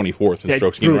 124th in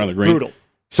strokes gained around the green. Brutal.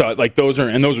 So like those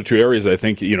are two areas I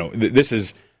think,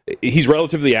 he's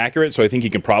relatively accurate, so I think he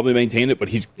can probably maintain it, but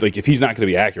he's like, if he's not going to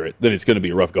be accurate, then it's going to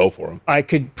be a rough go for him.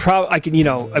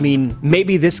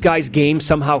 Maybe this guy's game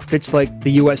somehow fits like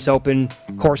the U.S. Open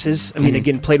courses. I mean,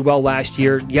 again, played well last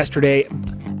year. Yesterday,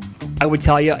 I would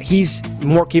tell you, he's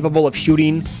more capable of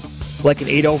shooting like an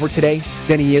 8-over today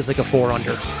than he is like a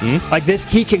 4-under. Like this,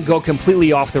 he can go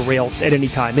completely off the rails at any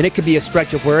time, and it could be a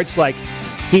stretch of where it's like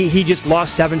he just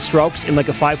lost 7 strokes in like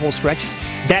a 5-hole stretch.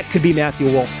 That could be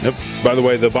Matthew Wolff. Yep. By the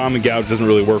way, the bomb and gouge doesn't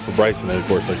really work for Bryson in a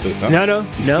course like this, huh?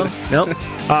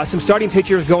 No. Some starting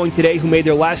pitchers going today who made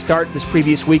their last start this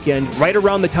previous weekend, right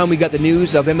around the time we got the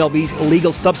news of MLB's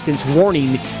illegal substance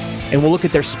warning, and we'll look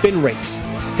at their spin rates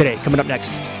today, coming up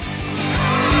next.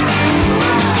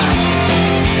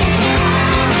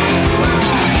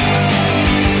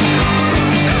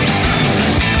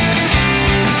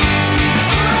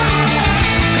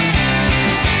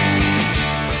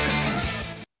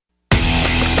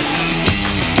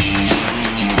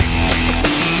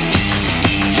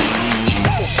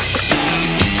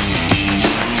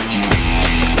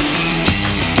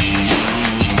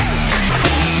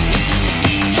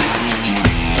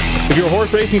 If you're a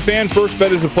horse racing fan, First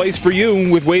Bet is a place for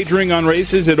you. With wagering on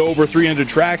races at over 300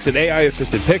 tracks and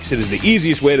AI-assisted picks, it is the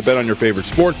easiest way to bet on your favorite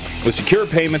sport with secure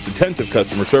payments, attentive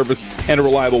customer service, and a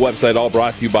reliable website, all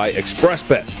brought to you by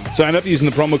ExpressBet. Sign up using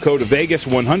the promo code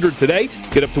Vegas100 today.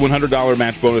 Get up to $100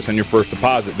 match bonus on your first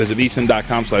deposit. Visit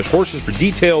vsin.com/horses for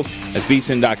details. That's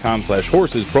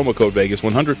vsin.com/horses, promo code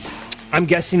Vegas100. I'm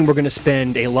guessing we're going to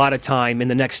spend a lot of time in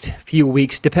the next few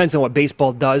weeks. Depends on what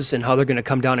baseball does and how they're going to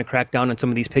come down and crack down on some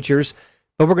of these pitchers.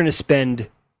 But we're going to spend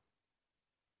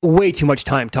way too much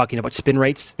time talking about spin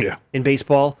rates in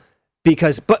baseball.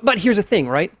 But here's the thing,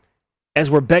 right?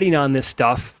 As we're betting on this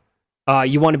stuff,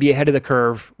 you want to be ahead of the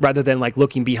curve rather than like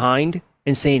looking behind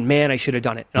and saying, man, I should have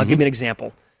done it. And I'll give you an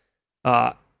example.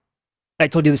 I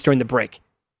told you this during the break.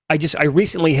 I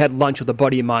recently had lunch with a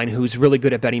buddy of mine who's really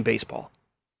good at betting baseball.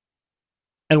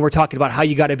 And we're talking about how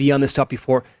you got to be on this stuff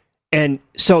before. And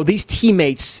so these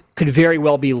teammates could very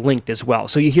well be linked as well.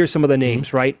 So you hear some of the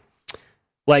names, right?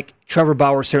 Like Trevor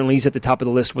Bauer, certainly he's at the top of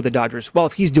the list with the Dodgers. Well,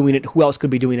 if he's doing it, who else could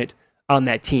be doing it on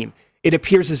that team? It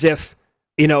appears as if,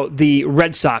 the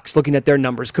Red Sox, looking at their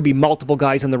numbers, could be multiple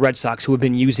guys on the Red Sox who have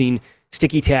been using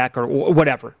sticky tack or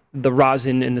whatever, the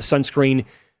rosin and the sunscreen.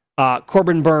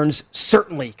 Corbin Burns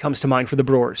certainly comes to mind for the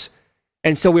Brewers.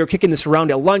 And so we were kicking this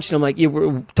around at lunch, and I'm like,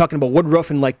 we're talking about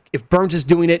Woodruff, and like, if Burns is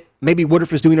doing it, maybe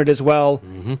Woodruff is doing it as well.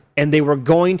 Mm-hmm. And they were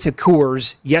going to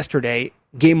Coors yesterday,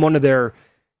 game one of their,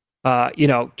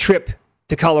 trip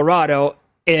to Colorado,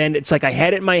 and it's like I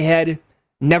had it in my head,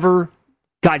 never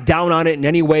got down on it in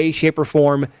any way, shape, or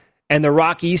form, and the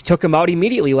Rockies took him out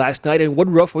immediately last night, and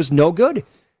Woodruff was no good.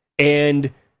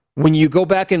 And when you go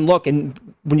back and look, and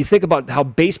when you think about how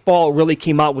baseball really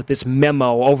came out with this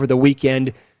memo over the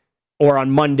weekend, or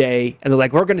on Monday, and they're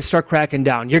like, we're going to start cracking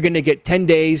down. You're going to get 10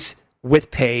 days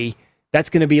with pay. That's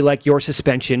going to be like your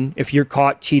suspension if you're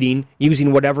caught cheating,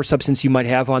 using whatever substance you might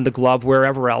have on the glove,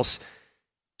 wherever else.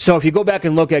 So if you go back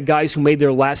and look at guys who made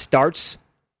their last starts,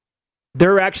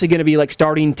 they're actually going to be like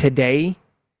starting today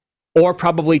or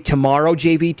probably tomorrow,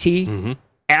 JVT,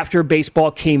 after baseball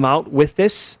came out with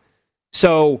this.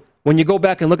 So when you go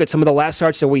back and look at some of the last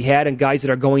starts that we had and guys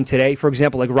that are going today, for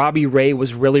example, like Robbie Ray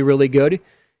was really, really good.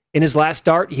 In his last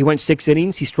start, he went 6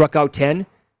 innings. He struck out 10.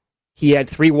 He had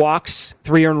 3 walks,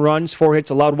 3 earned runs, 4 hits,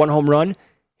 allowed 1 home run.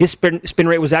 His spin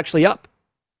rate was actually up.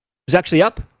 It was actually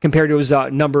up compared to his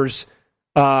numbers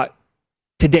to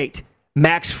date.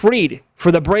 Max Fried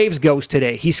for the Braves goes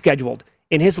today. He's scheduled.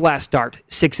 In his last start,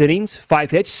 6 innings,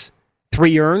 5 hits,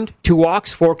 3 earned, 2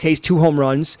 walks, 4 Ks, 2 home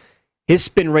runs. His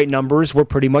spin rate numbers were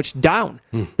pretty much down.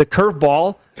 The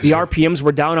curveball, the RPMs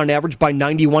were down on average by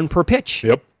 91 per pitch.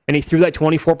 Yep. And he threw that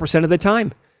 24% of the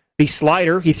time. The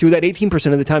slider, he threw that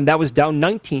 18% of the time. That was down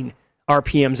 19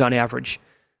 RPMs on average.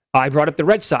 I brought up the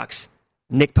Red Sox.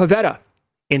 Nick Pivetta,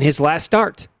 in his last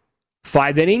start,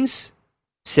 5 innings,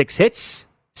 6 hits,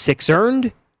 6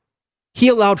 earned. He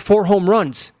allowed 4 home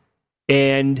runs.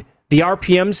 And the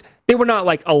RPMs, they were not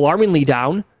like alarmingly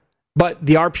down, but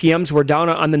the RPMs were down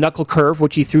on the knuckle curve,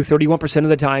 which he threw 31% of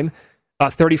the time,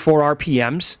 34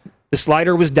 RPMs. The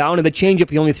slider was down, and the changeup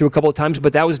he only threw a couple of times,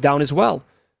 but that was down as well.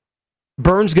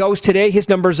 Burns goes today. His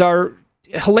numbers are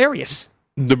hilarious.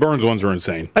 The Burns ones are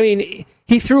insane. I mean,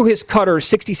 he threw his cutter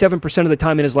 67% of the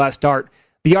time in his last start.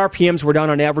 The RPMs were down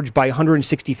on average by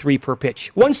 163 per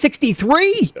pitch.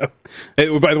 163!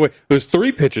 Hey, by the way, there's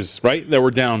 3 pitches, right, that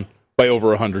were down by over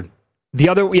 100. The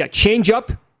other,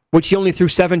 changeup, which he only threw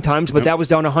 7 times, but that was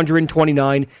down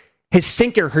 129. His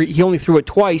sinker, he only threw it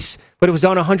twice, but it was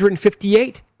down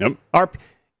 158. Yep.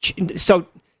 So,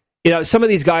 some of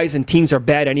these guys and teams are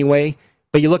bad anyway,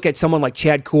 but you look at someone like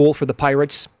Chad Kuhl for the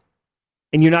Pirates,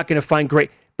 and you're not going to find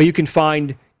great, but you can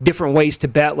find different ways to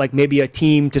bet, like maybe a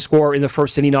team to score in the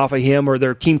first inning off of him, or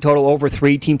their team total over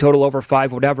 3, team total over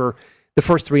 5, whatever, the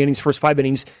first 3 innings, first 5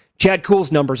 innings. Chad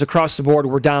Kuhl's numbers across the board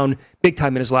were down big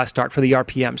time in his last start for the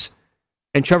RPMs.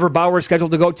 And Trevor Bauer is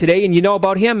scheduled to go today, and you know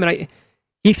about him, and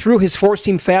he threw his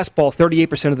 4-seam fastball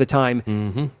 38% of the time.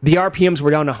 Mm-hmm. The RPMs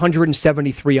were down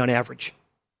 173 on average.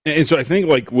 And so I think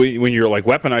like when you're like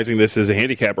weaponizing this as a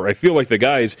handicapper, I feel like the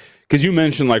guys, because you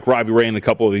mentioned like Robbie Ray and a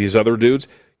couple of these other dudes,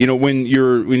 when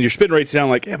your spin rate's down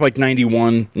like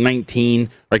 91, 19,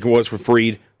 like it was for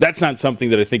Fried, that's not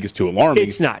something that I think is too alarming.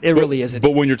 It's not. It really isn't.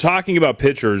 But when you're talking about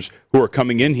pitchers who are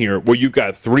coming in here, where you've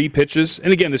got 3 pitches,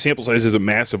 and again, the sample size isn't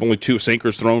massive, only 2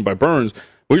 sinkers thrown by Burns,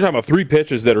 but you're talking about 3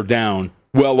 pitches that are down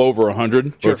well over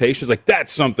 100 rotations, like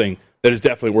that's something that is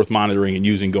definitely worth monitoring and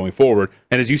using going forward.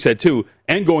 And as you said, too,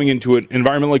 and going into an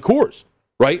environment like Coors,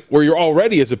 right, where you're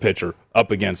already as a pitcher up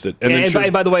against it.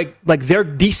 And by the way, like they're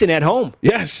decent at home.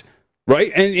 Yes,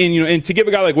 right? And to give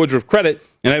a guy like Woodruff credit,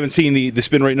 and I haven't seen the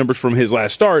spin rate numbers from his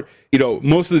last start,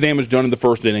 most of the damage done in the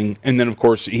first inning, and then, of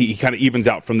course, he kind of evens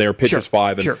out from there, pitches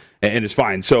 5, and is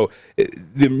fine. So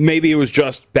maybe it was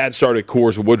just bad start at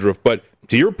Coors with Woodruff, but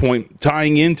to your point,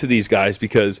 tying into these guys,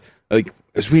 because, like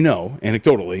as we know,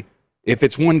 anecdotally, if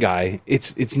it's one guy,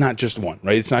 it's not just one,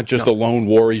 right? It's not just a lone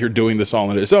warrior doing this all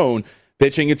on his own.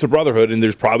 Pitching, it's a brotherhood, and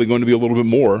there's probably going to be a little bit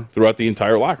more throughout the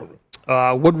entire locker room.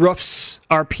 Woodruff's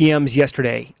RPMs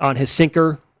yesterday on his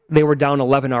sinker, they were down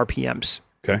 11 RPMs.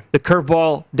 Okay. The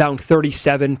curveball down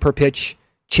 37 per pitch,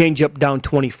 changeup down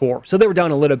 24. So they were down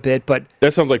a little bit, but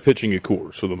that sounds like pitching at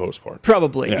Coors for the most part.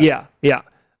 Probably, yeah.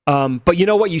 But you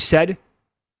know what you said?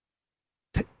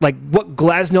 Like what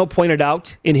Glasnow pointed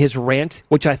out in his rant,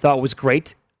 which I thought was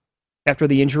great after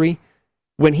the injury,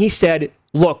 when he said,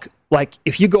 look, like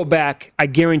if you go back, I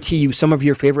guarantee you some of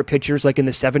your favorite pitchers, like in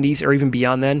the 70s or even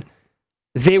beyond then,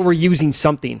 they were using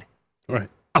something. Right.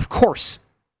 Of course.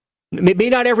 Maybe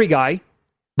not every guy,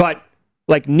 but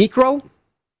like Necro,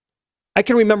 I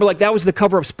can remember like that was the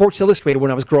cover of Sports Illustrated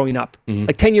when I was growing up. Mm-hmm.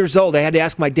 Like 10 years old, I had to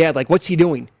ask my dad, like, what's he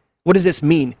doing? What does this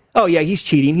mean? Oh yeah, he's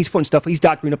cheating. He's putting stuff. He's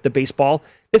doctoring up the baseball.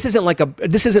 This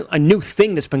isn't a new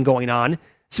thing that's been going on.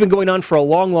 It's been going on for a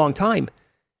long, long time.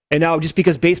 And now just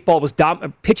because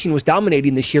pitching was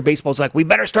dominating this year, baseball's like, we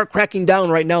better start cracking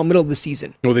down right now, middle of the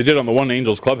season. Well, they did on the One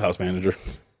Angels clubhouse manager.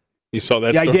 You saw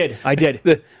that? Yeah, story? I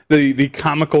did. The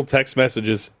comical text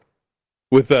messages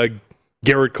with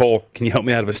Garrett Cole. Can you help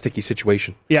me out of a sticky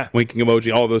situation? Yeah, winking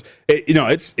emoji. All of those.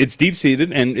 It's deep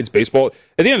seated, and it's baseball.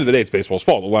 At the end of the day, it's baseball's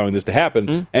fault allowing this to happen.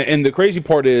 Mm-hmm. And the crazy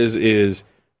part is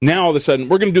now all of a sudden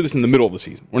we're going to do this in the middle of the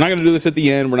season. We're not going to do this at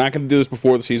the end. We're not going to do this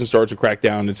before the season starts and crack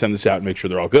down and send this out and make sure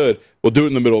they're all good. We'll do it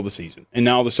in the middle of the season. And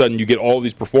now all of a sudden you get all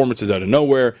these performances out of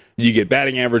nowhere. You get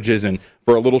batting averages, and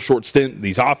for a little short stint,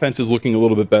 these offenses looking a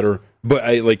little bit better. But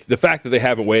the fact that they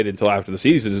haven't waited until after the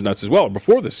season is nuts as well,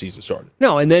 before the season started.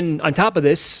 No, and then on top of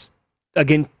this,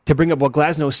 again, to bring up what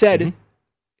Glasnow said,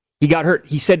 he got hurt.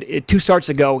 He said 2 starts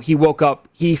ago, he woke up,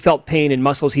 he felt pain in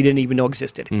muscles he didn't even know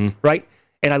existed, right?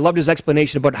 And I loved his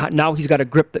explanation about how now he's got a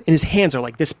grip, and his hands are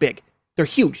like this big. They're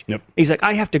huge. Yep. He's like,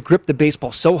 I have to grip the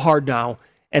baseball so hard now,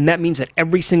 and that means that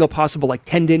every single possible like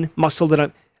tendon, muscle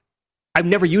that I've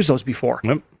never used those before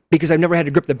because I've never had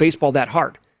to grip the baseball that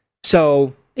hard.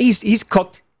 So he's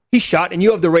cooked, he's shot, and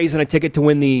you have the Rays on a ticket to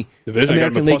win the division.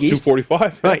 American League plus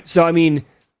 245. Yeah. Right. So I mean,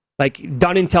 like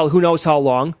done until who knows how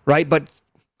long, right? But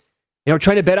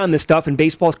trying to bet on this stuff and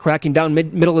baseball's cracking down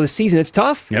middle of the season, it's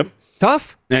tough. Yep.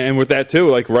 Tough. And with that too,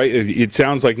 like, right, it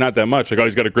sounds like not that much. Like, oh,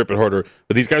 he's got to grip it harder.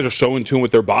 But these guys are so in tune with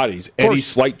their bodies. Any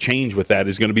slight change with that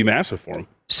is going to be massive for them.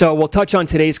 So we'll touch on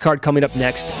today's card coming up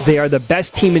next. They are the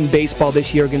best team in baseball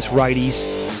this year against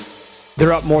righties.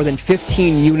 They're up more than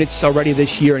 15 units already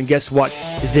this year. And guess what?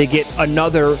 They get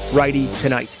another righty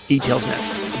tonight. Details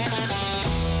next.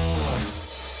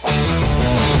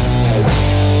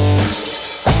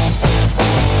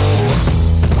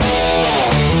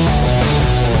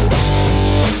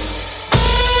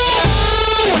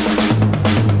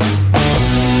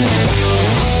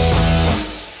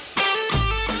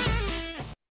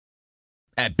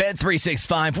 At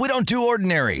Bet365, we don't do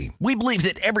ordinary. We believe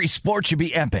that every sport should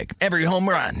be epic. Every home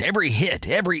run, every hit,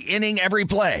 every inning, every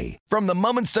play. From the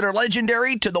moments that are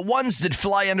legendary to the ones that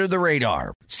fly under the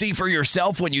radar. See for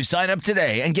yourself when you sign up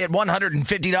today and get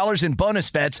 $150 in bonus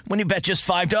bets when you bet just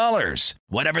 $5.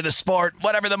 Whatever the sport,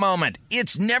 whatever the moment,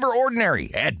 it's never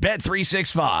ordinary at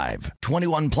Bet365.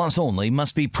 21 plus only.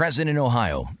 Must be present in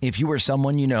Ohio. If you or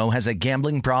someone you know has a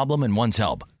gambling problem and wants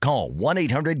help, call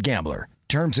 1-800-GAMBLER.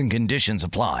 Terms and conditions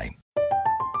apply.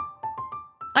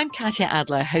 I'm Katya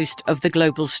Adler, host of The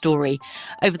Global Story.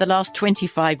 Over the last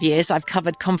 25 years, I've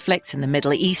covered conflicts in the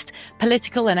Middle East,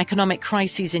 political and economic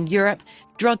crises in Europe,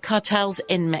 drug cartels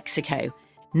in Mexico.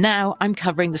 Now I'm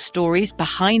covering the stories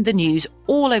behind the news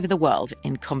all over the world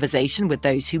in conversation with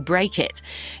those who break it.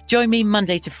 Join me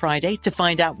Monday to Friday to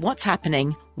find out what's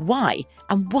happening, why,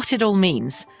 and what it all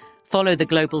means. Follow The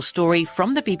Global Story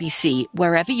from the BBC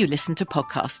wherever you listen to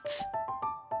podcasts.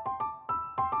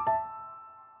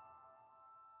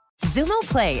 Xumo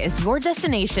Play is your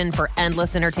destination for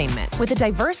endless entertainment. With a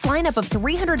diverse lineup of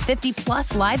 350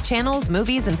 plus live channels,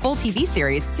 movies, and full TV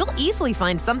series, you'll easily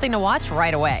find something to watch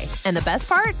right away. And the best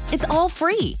part? It's all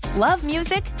free. Love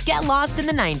music? Get lost in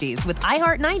the 90s with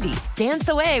iHeart 90s, dance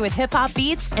away with hip-hop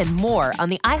beats, and more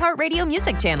on the iHeartRadio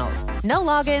music channels. No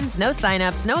logins, no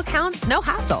signups, no accounts, no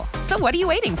hassle. So what are you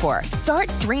waiting for? Start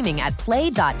streaming at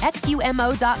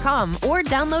play.xumo.com or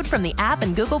download from the app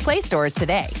and Google Play stores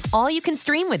today. All you can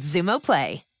stream with Xumo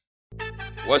Play.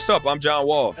 What's up? I'm John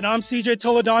Wall. And I'm CJ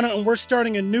Toledano, and we're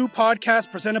starting a new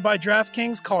podcast presented by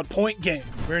DraftKings called Point Game.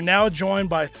 We're now joined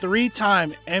by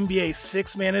three-time NBA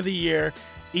Sixth Man of the Year,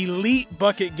 elite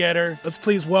bucket getter. Let's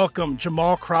please welcome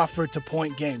Jamal Crawford to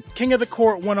Point Game. King of the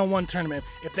Court one-on-one tournament.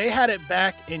 If they had it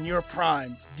back in your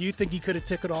prime, do you think you could have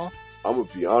took it all? I'm going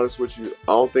to be honest with you.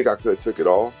 I don't think I could have took it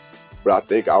all, but I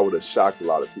think I would have shocked a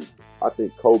lot of people. I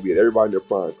think Kobe and everybody in their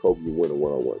prime, Kobe would win a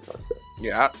one-on-one contest.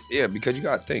 Yeah, because you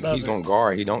got to think. He's going to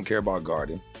guard. He don't care about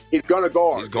guarding. He's going to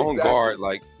guard. He's going to guard.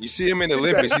 Like, you see him in the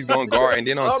Olympics, he's going to guard. And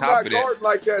then on top of that. I'm not guarding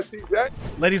like that, CJ.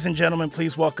 Ladies and gentlemen,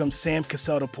 please welcome Sam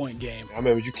Cassell to Point Game. I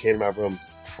remember you came out from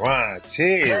crying,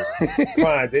 tears.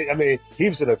 Crying. I mean, he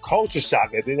was in a culture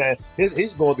shock. And then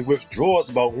he's going through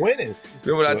withdrawals about winning.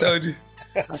 Remember what I told you?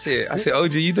 I said,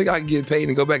 OG, you think I can get paid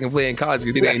and go back and play in college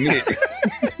because it ain't it?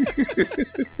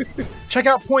 Check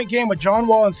out Point Game with John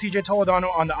Wall and CJ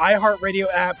Toledano on the iHeartRadio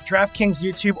app, DraftKings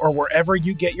YouTube, or wherever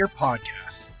you get your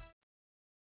podcasts.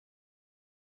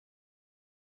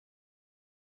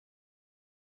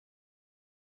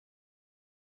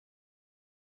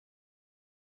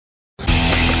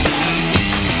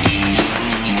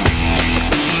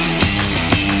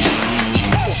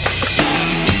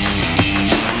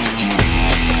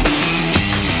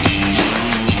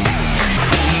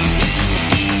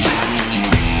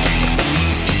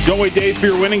 Don't wait days for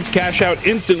your winnings. Cash out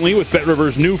instantly with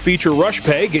BetRivers' new feature, Rush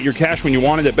Pay. Get your cash when you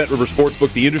want it at BetRivers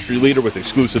Sportsbook, the industry leader with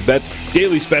exclusive bets,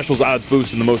 daily specials, odds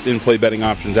boosts, and the most in-play betting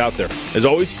options out there. As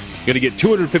always, you're going to get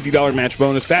 $250 match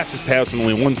bonus, fastest payouts, and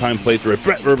only one-time playthrough at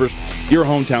BetRivers, your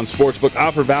hometown sportsbook.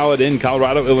 Offer valid in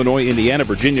Colorado, Illinois, Indiana,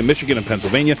 Virginia, Michigan, and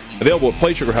Pennsylvania. Available at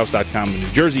PlaySugarHouse.com in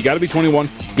New Jersey. You got to be 21.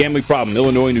 Gambling problem.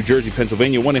 Illinois, New Jersey,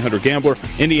 Pennsylvania, 1-800-GAMBLER.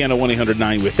 Indiana,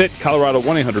 1-800-9-WITH-IT. Colorado,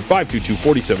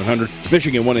 1-800-522-4700.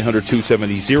 Michigan,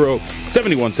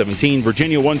 1-800-270-7117.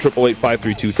 Virginia,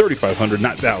 1-888-532-3500.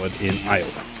 Not valid in Iowa.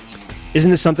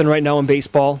 Isn't this something right now in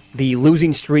baseball? The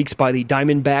losing streaks by the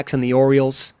Diamondbacks and the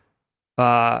Orioles,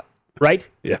 right?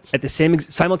 Yes. At the same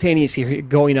simultaneously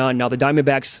going on now. The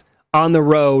Diamondbacks on the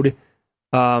road,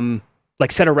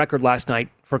 set a record last night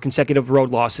for consecutive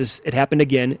road losses. It happened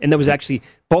again, and there was actually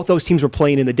both those teams were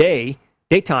playing in the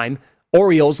daytime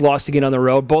Orioles lost again on the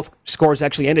road. Both scores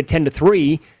actually ended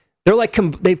 10-3. They're like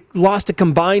they've lost a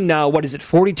combined now,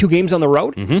 42 games on the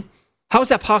road? Mm-hmm. How is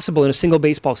that possible in a single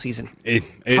baseball season?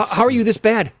 How are you this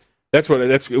bad?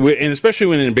 And especially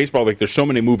when in baseball, like there's so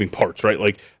many moving parts, right?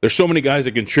 Like there's so many guys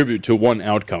that contribute to one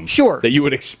outcome. Sure. That you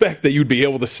would expect that you'd be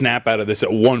able to snap out of this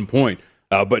at one point.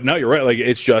 But no, you're right. Like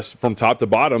it's just from top to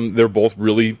bottom, they're both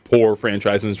really poor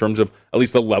franchises in terms of at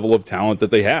least the level of talent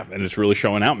that they have, and it's really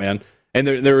showing out, man. And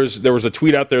there was a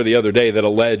tweet out there the other day that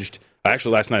alleged,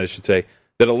 actually last night I should say,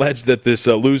 that alleged that this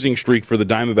losing streak for the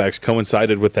Diamondbacks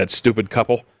coincided with that stupid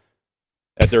couple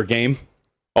at their game.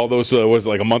 All those was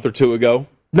like a month or two ago.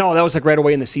 No, that was like right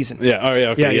away in the season. Yeah. Oh, yeah.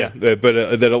 Okay. Yeah.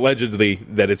 But that allegedly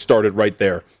that it started right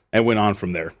there and went on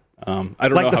from there. I don't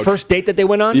know. Like the first date that they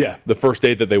went on? Yeah, the first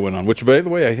date that they went on, which, by the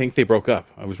way, I think they broke up.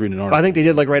 I was reading an article. I think they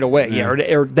did like right away,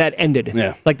 or that ended.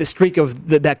 Yeah. Like the streak of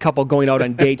that couple going out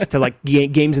on dates to like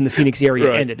games in the Phoenix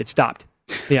area ended. It stopped.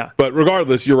 Yeah. But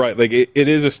regardless, you're right. Like it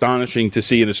is astonishing to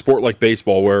see in a sport like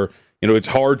baseball where, it's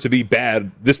hard to be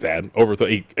this bad over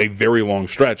a very long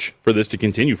stretch for this to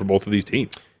continue for both of these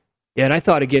teams. Yeah, and I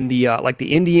thought again the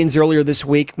Indians earlier this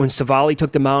week when Savali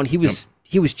took the mound, he was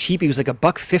cheap. He was like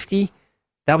 $150.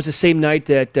 That was the same night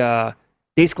that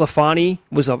DeSclafani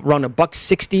was around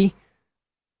 $160.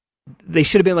 They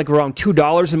should have been like around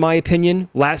 $2 in my opinion.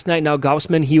 Last night, now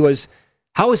Gausman,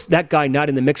 how is that guy not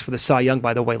in the mix for the Cy Young,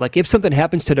 by the way? Like if something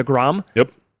happens to DeGrom,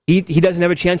 he doesn't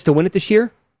have a chance to win it this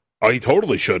year? Oh, he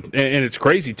totally should. And it's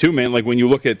crazy too, man. Like when you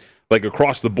look at like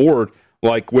across the board,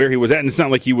 like where he was at, and it's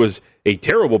not like he was a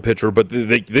terrible pitcher, but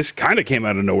this kind of came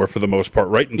out of nowhere for the most part,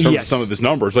 right? In terms of some of his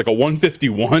numbers, like a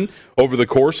 151 over the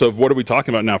course of what are we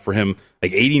talking about now for him?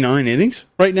 Like 89 innings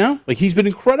right now? Like he's been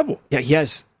incredible. Yeah, he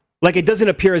has. Like it doesn't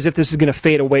appear as if this is going to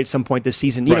fade away at some point this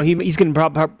season. You know, he's going to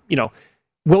probably,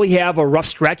 will he have a rough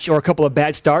stretch or a couple of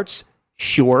bad starts?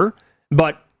 Sure.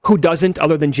 But who doesn't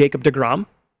other than Jacob deGrom,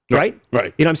 right?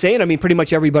 Right. You know what I'm saying? I mean, pretty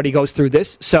much everybody goes through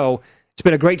this. So it's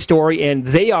been a great story, and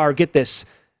they are, get this,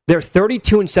 they're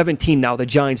 32-17 now, the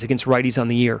Giants against righties on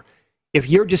the year. If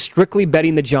you're just strictly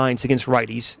betting the Giants against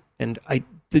righties, and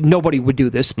nobody would do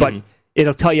this, but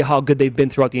it'll tell you how good they've been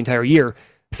throughout the entire year.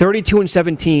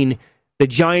 32-17, the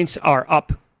Giants are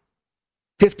up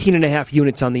 15.5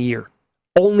 units on the year,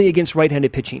 only against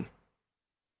right-handed pitching.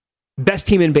 Best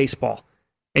team in baseball.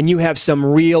 And you have some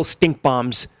real stink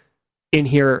bombs in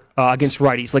here against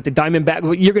righties. Like the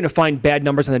Diamondbacks, you're going to find bad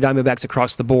numbers on the Diamondbacks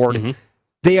across the board.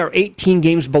 They are 18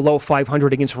 games below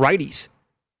 500 against righties.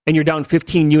 And you're down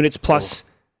 15 units plus.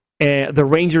 The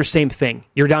Rangers, same thing.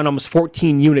 You're down almost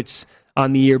 14 units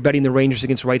on the year betting the Rangers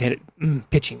against right-handed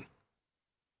pitching.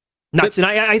 Nuts. And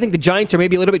I think the Giants are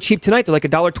maybe a little bit cheap tonight. They're like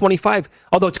 $1.25,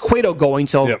 although it's Cueto going,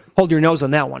 so hold your nose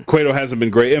on that one. Cueto hasn't been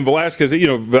great. And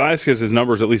Velasquez's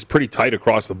numbers at least pretty tight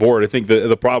across the board. I think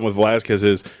the problem with Velasquez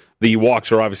is the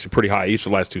walks are obviously pretty high. Each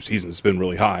of the last two seasons it's been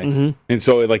really high. And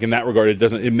so like in that regard,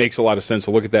 it makes a lot of sense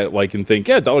to look at that and think,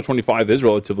 $1.25 is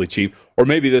relatively cheap. Or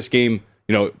maybe this game,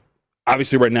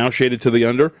 obviously right now shaded to the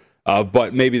under,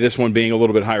 but maybe this one being a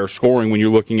little bit higher scoring when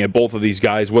you're looking at both of these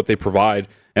guys, what they provide,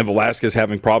 and Velasquez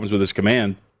having problems with his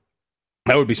command.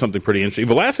 That would be something pretty interesting.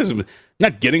 Velasquez is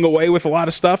not getting away with a lot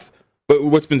of stuff, but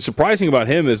what's been surprising about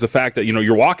him is the fact that,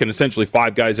 you're walking essentially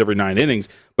 5 guys every 9 innings,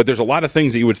 but there's a lot of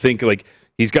things that you would think, like,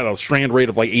 he's got a strand rate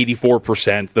of like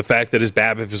 84%. The fact that his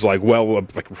BABIP is like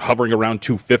hovering around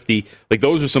 250. Like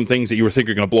those are some things that you were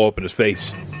thinking are going to blow up in his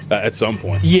face at some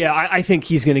point. Yeah, I think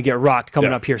he's going to get rocked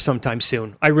coming up here sometime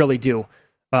soon. I really do.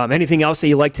 Anything else that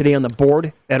you like today on the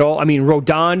board at all? I mean,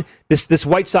 Rodon, this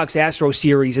White Sox-Astros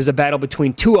series is a battle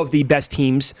between two of the best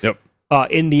teams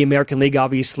in the American League,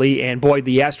 obviously. And boy,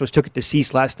 the Astros took it to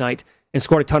cease last night and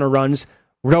scored a ton of runs.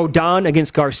 Rodon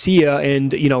against Garcia,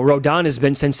 and Rodon has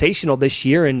been sensational this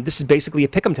year, and this is basically a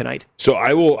pick'em tonight. So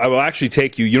I will actually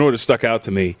take you. You know what has stuck out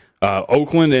to me?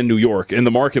 Oakland and New York, and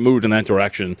the market moved in that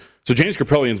direction. So James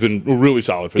Kaprielian's been really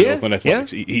solid for the Oakland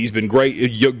Athletics. He's been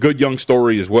great, a good young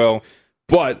story as well.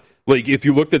 But like if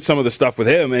you looked at some of the stuff with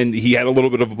him, and he had a little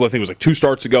bit of, I think it was like 2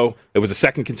 starts ago. It was a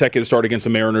second consecutive start against the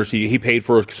Mariners. He paid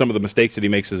for some of the mistakes that he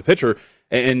makes as a pitcher.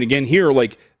 And again, here,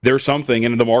 like, there's something,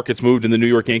 and the market's moved in the New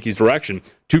York Yankees' direction.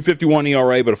 2.51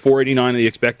 ERA, but a 4.89 in the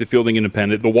expected fielding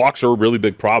independent. The walks are a really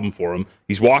big problem for him.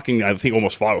 He's walking, I think,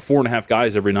 almost 4.5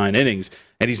 guys every 9 innings,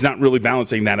 and he's not really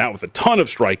balancing that out with a ton of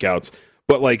strikeouts.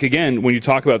 But, like, again, when you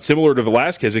talk about similar to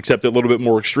Velasquez, except a little bit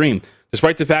more extreme,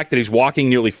 despite the fact that he's walking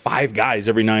nearly 5 guys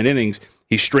every 9 innings,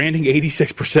 he's stranding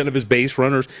 86% of his base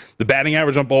runners. The batting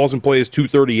average on balls in play is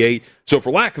 238. So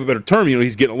for lack of a better term,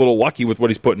 he's getting a little lucky with what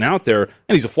he's putting out there,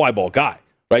 and he's a fly ball guy.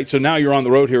 right? So now you're on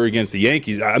the road here against the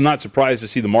Yankees. I'm not surprised to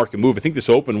see the market move. I think this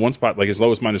opened one spot like as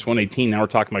low as minus 118. Now we're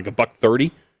talking like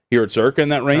 $1.30 here at Circa in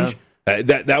that range.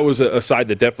 That was a side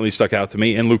that definitely stuck out to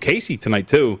me. And Lucchesi tonight,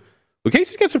 too.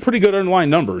 Lucchesi's got some pretty good underlying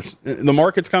numbers. The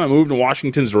market's kind of moved in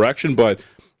Washington's direction, but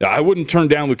I wouldn't turn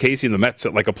down Lucchesi and the Mets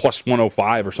at like a plus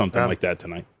 105 or something like that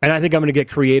tonight. And I think I'm going to get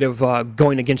creative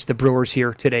going against the Brewers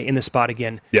here today in the spot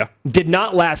again. Yeah. Did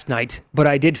not last night, but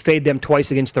I did fade them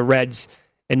twice against the Reds.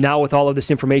 And now with all of this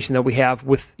information that we have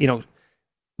with,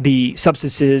 the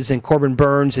substances and Corbin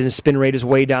Burns and his spin rate is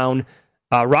way down,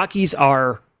 Rockies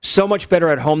are so much better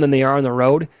at home than they are on the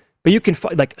road. But you can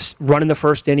run in the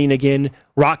first inning again.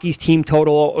 Rockies team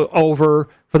total over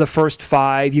for the first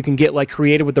 5. You can get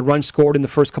creative with the run scored in the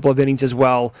first couple of innings as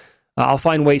well. I'll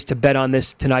find ways to bet on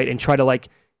this tonight and try to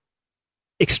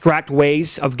extract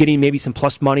ways of getting maybe some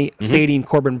plus money, fading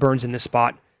Corbin Burns in this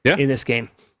spot in this game.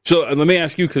 So let me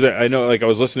ask you, because I know I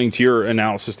was listening to your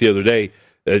analysis the other day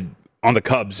on the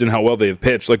Cubs and how well they have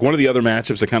pitched. One of the other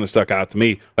matchups that kind of stuck out to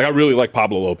me, I really like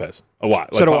Pablo Lopez a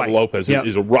lot. Pablo Lopez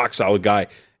is a rock solid guy.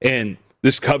 And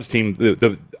this Cubs team,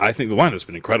 I think the lineup's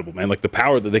been incredible, man. The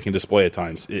power that they can display at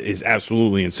times is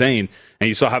absolutely insane. And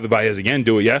you saw Javi Baez again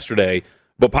do it yesterday.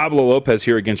 But Pablo Lopez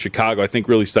here against Chicago, I think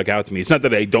really stuck out to me. It's not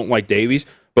that I don't like Davies,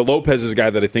 but Lopez is a guy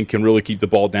that I think can really keep the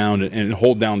ball down and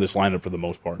hold down this lineup for the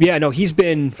most part. Yeah, no, he's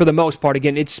been, for the most part,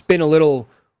 again, it's been a little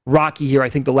rocky here, I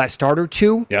think, the last start or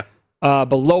two. Yeah.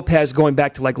 But Lopez, going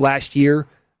back to last year,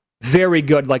 very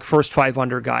good, first 5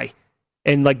 under guy.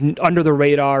 And under the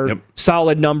radar,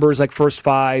 solid numbers first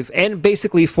 5, and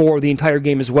basically for the entire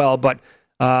game as well. But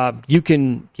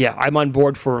I'm on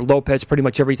board for Lopez pretty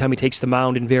much every time he takes the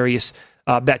mound in various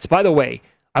bets. By the way,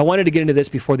 I wanted to get into this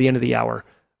before the end of the hour.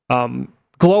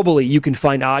 Globally, you can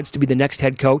find odds to be the next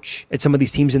head coach at some of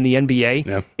these teams in the NBA.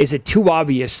 Yeah. Is it too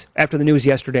obvious after the news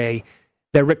yesterday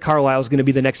that Rick Carlisle is going to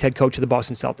be the next head coach of the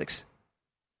Boston Celtics?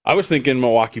 I was thinking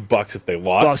Milwaukee Bucks if they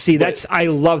lost. Well, see, I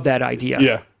love that idea.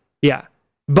 Yeah. Yeah.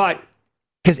 But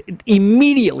because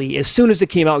immediately, as soon as it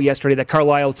came out yesterday that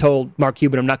Carlisle told Mark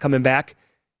Cuban, I'm not coming back,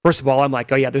 first of all, I'm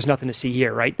like, oh, yeah, there's nothing to see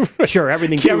here, right? Sure,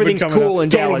 everything's cool in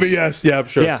Dallas. BS. Yeah, I'm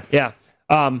sure. Yeah.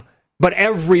 But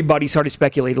everybody started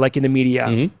speculating, in the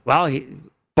media, well,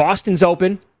 Boston's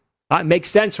open. It makes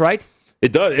sense, right?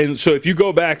 It does. And so if you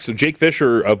go back, Jake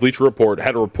Fisher of Bleacher Report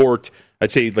had a report,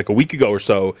 I'd say a week ago or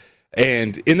so,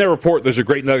 and in their report, there's a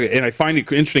great nugget, and I find it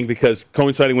interesting because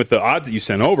coinciding with the odds that you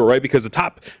sent over, right? Because you're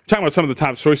talking about some of the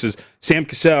top choices, Sam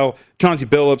Cassell, Chauncey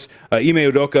Billups, Ime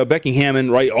Udoka, Becky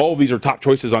Hammond, right? All of these are top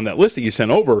choices on that list that you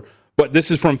sent over. But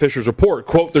this is from Fisher's report.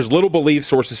 Quote, there's little belief,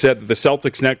 sources said, that the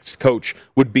Celtics' next coach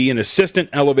would be an assistant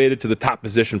elevated to the top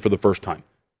position for the first time.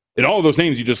 And all of those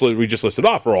names we just listed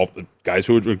off are all the guys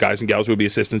and gals who would be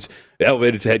assistants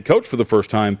elevated to head coach for the first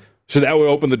time. So that would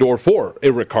open the door for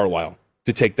Rick Carlisle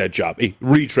to take that job, a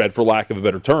retread, for lack of a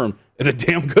better term, and a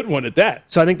damn good one at that.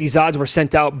 So I think these odds were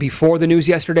sent out before the news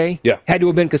yesterday. Yeah. Had to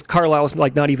have been because Carlisle's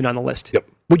not even on the list. Yep.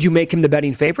 Would you make him the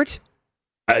betting favorite?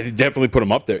 I definitely put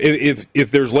him up there.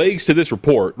 If there's legs to this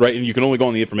report, right, and you can only go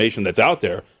on the information that's out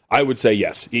there, I would say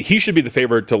yes. He should be the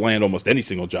favorite to land almost any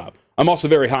single job. I'm also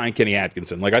very high on Kenny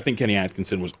Atkinson. I think Kenny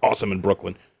Atkinson was awesome in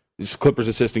Brooklyn. He's Clippers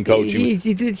assistant coach.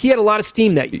 He had a lot of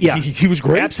steam he was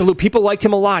great. Absolutely. People liked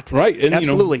him a lot. Right. And,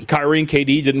 absolutely. Kyrie and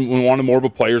KD didn't want more of a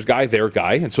player's guy, their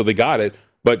guy, and so they got it.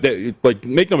 But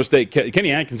make no mistake,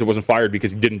 Kenny Atkinson wasn't fired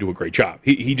because he didn't do a great job.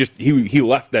 He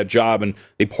left that job and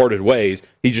they parted ways.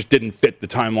 He just didn't fit the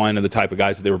timeline of the type of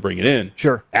guys that they were bringing in.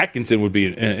 Sure, Atkinson would be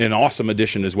an awesome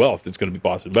addition as well if it's going to be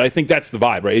Boston. But I think that's the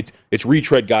vibe, right? It's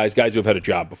retread guys who have had a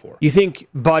job before. You think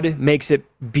Bud makes it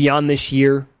beyond this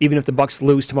year, even if the Bucks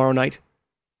lose tomorrow night?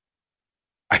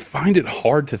 I find it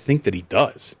hard to think that he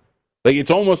does.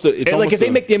 It's almost if they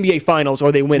make the NBA Finals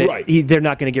or they win it, right, they're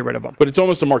not going to get rid of him. But it's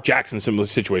almost a Mark Jackson similar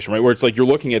situation, right? Where it's you're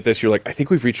looking at this, you're like, I think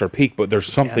we've reached our peak, but there's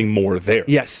something more there.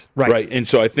 Yes, right. Right, and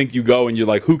so I think you go and you're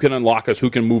like, who can unlock us?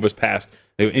 Who can move us past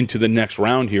into the next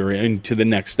round here, into the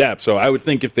next step? So I would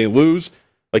think if they lose,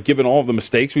 given all of the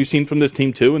mistakes we've seen from this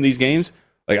team too in these games,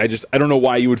 I don't know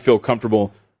why you would feel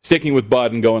comfortable sticking with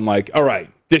Bud and going all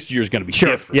right, this year's going to be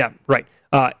different. Yeah, right.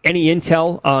 Any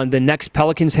intel on the next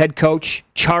Pelicans head coach?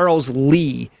 Charles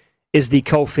Lee is the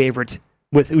co-favorite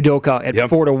with Udoka at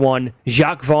 4-1.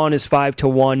 Jacques Vaughn is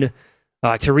 5-1.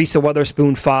 Teresa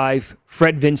Weatherspoon 5.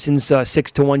 Fred Vinson's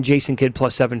 6-1. Jason Kidd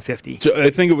plus 750. So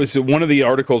I think it was one of the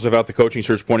articles about the coaching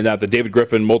search pointed out that David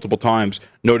Griffin multiple times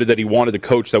noted that he wanted a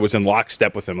coach that was in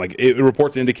lockstep with him.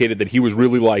 Reports indicated that he was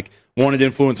really wanted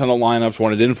influence on the lineups,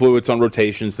 wanted influence on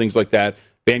rotations, things like that.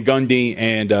 Van Gundy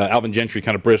and Alvin Gentry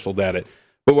kind of bristled at it.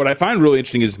 But what I find really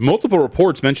interesting is multiple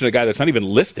reports mention a guy that's not even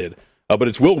listed, but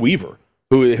it's Will Weaver,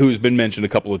 who's been mentioned a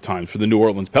couple of times for the New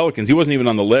Orleans Pelicans. He wasn't even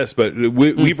on the list, but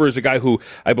Weaver is a guy who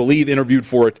I believe interviewed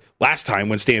for it last time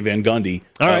when Stan Van Gundy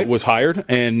was hired,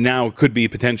 and now could be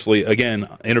potentially, again,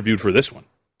 interviewed for this one.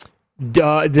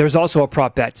 There's also a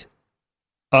prop bet.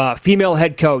 Female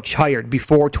head coach hired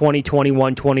before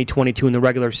 2021, 2022 in the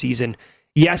regular season.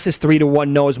 Yes is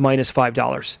 3-1, no is minus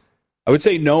 $5. I would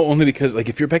say no, only because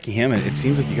if you're Becky Hammon, it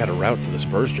seems like you got a route to the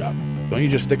Spurs job. Don't you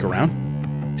just stick around?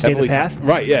 Stay in the path?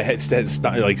 Right, yeah.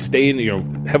 Stay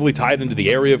in, heavily tied into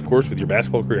the area, of course, with your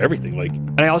basketball career, everything.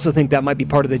 And I also think that might be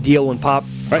part of the deal when Pop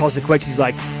calls it quits. He's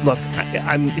like, look,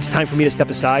 it's time for me to step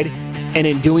aside. And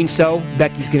in doing so,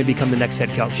 Becky's going to become the next head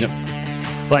coach. Yep.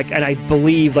 And I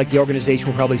believe the organization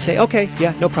will probably say, okay,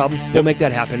 yeah, no problem. Yep. We'll make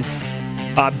that happen.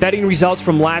 Betting results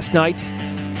from last night.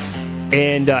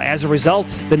 And as a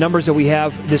result, the numbers that we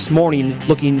have this morning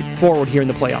looking forward here in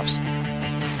the playoffs.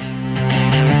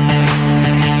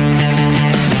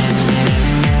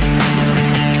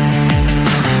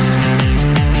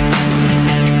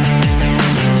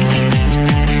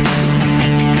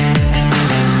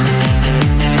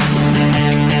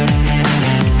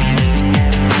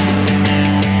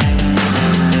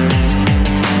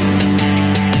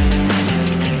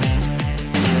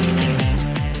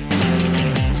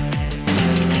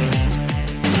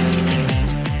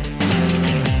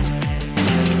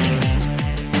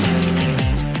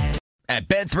 At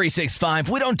Bet365,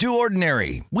 we don't do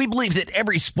ordinary. We believe that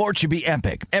every sport should be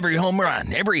epic. Every home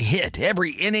run, every hit,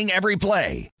 every inning, every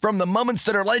play. From the moments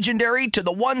that are legendary to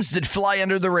the ones that fly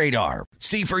under the radar.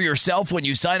 See for yourself when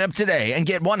you sign up today and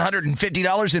get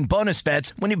 $150 in bonus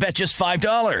bets when you bet just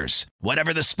 $5.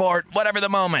 Whatever the sport, whatever the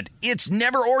moment, it's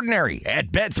never ordinary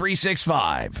at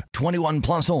Bet365. 21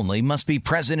 plus only. Must be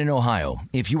present in Ohio.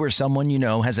 If you or someone you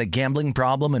know has a gambling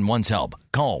problem and wants help,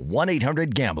 call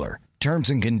 1-800-GAMBLER.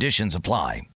 Terms and conditions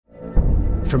apply.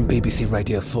 From BBC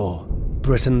Radio 4,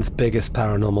 Britain's biggest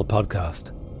paranormal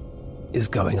podcast is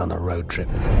going on a road trip.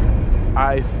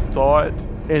 I thought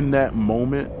in that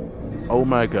moment, oh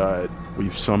my God,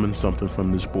 we've summoned something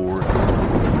from this board.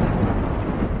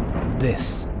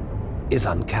 This is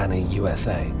Uncanny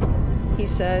USA. He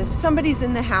says, somebody's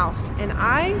in the house, and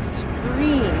I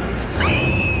screamed.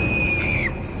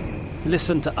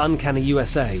 Listen to Uncanny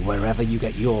USA wherever you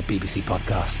get your BBC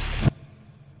podcasts,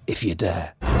 if you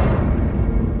dare.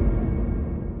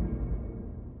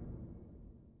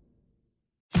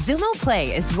 Xumo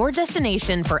Play is your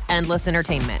destination for endless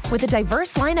entertainment. With a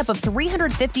diverse lineup of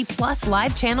 350 plus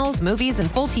live channels, movies,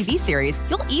 and full TV series,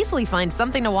 you'll easily find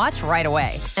something to watch right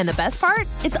away. And the best part?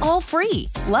 It's all free.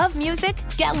 Love music?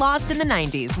 Get lost in the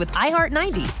 90s with iHeart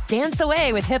 90s, dance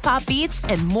away with hip-hop beats,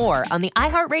 and more on the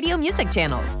iHeartRadio music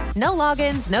channels. No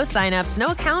logins, no signups, no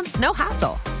accounts, no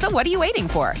hassle. So what are you waiting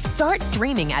for? Start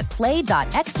streaming at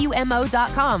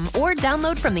play.xumo.com or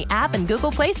download from the app and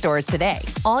Google Play stores today.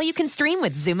 All you can stream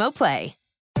with Xumo Play.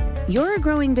 You're a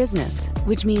growing business,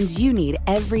 which means you need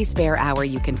every spare hour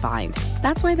you can find.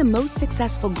 That's why the most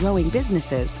successful growing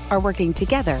businesses are working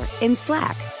together in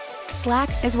Slack. Slack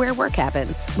is where work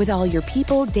happens, with all your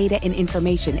people, data, and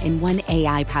information in one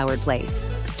AI-powered place.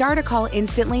 Start a call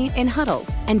instantly in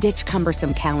huddles and ditch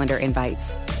cumbersome calendar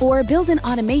invites. Or build an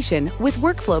automation with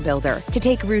Workflow Builder to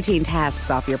take routine tasks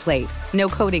off your plate. No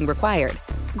coding required.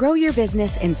 Grow your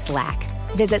business in Slack.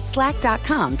 Visit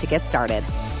slack.com to get started.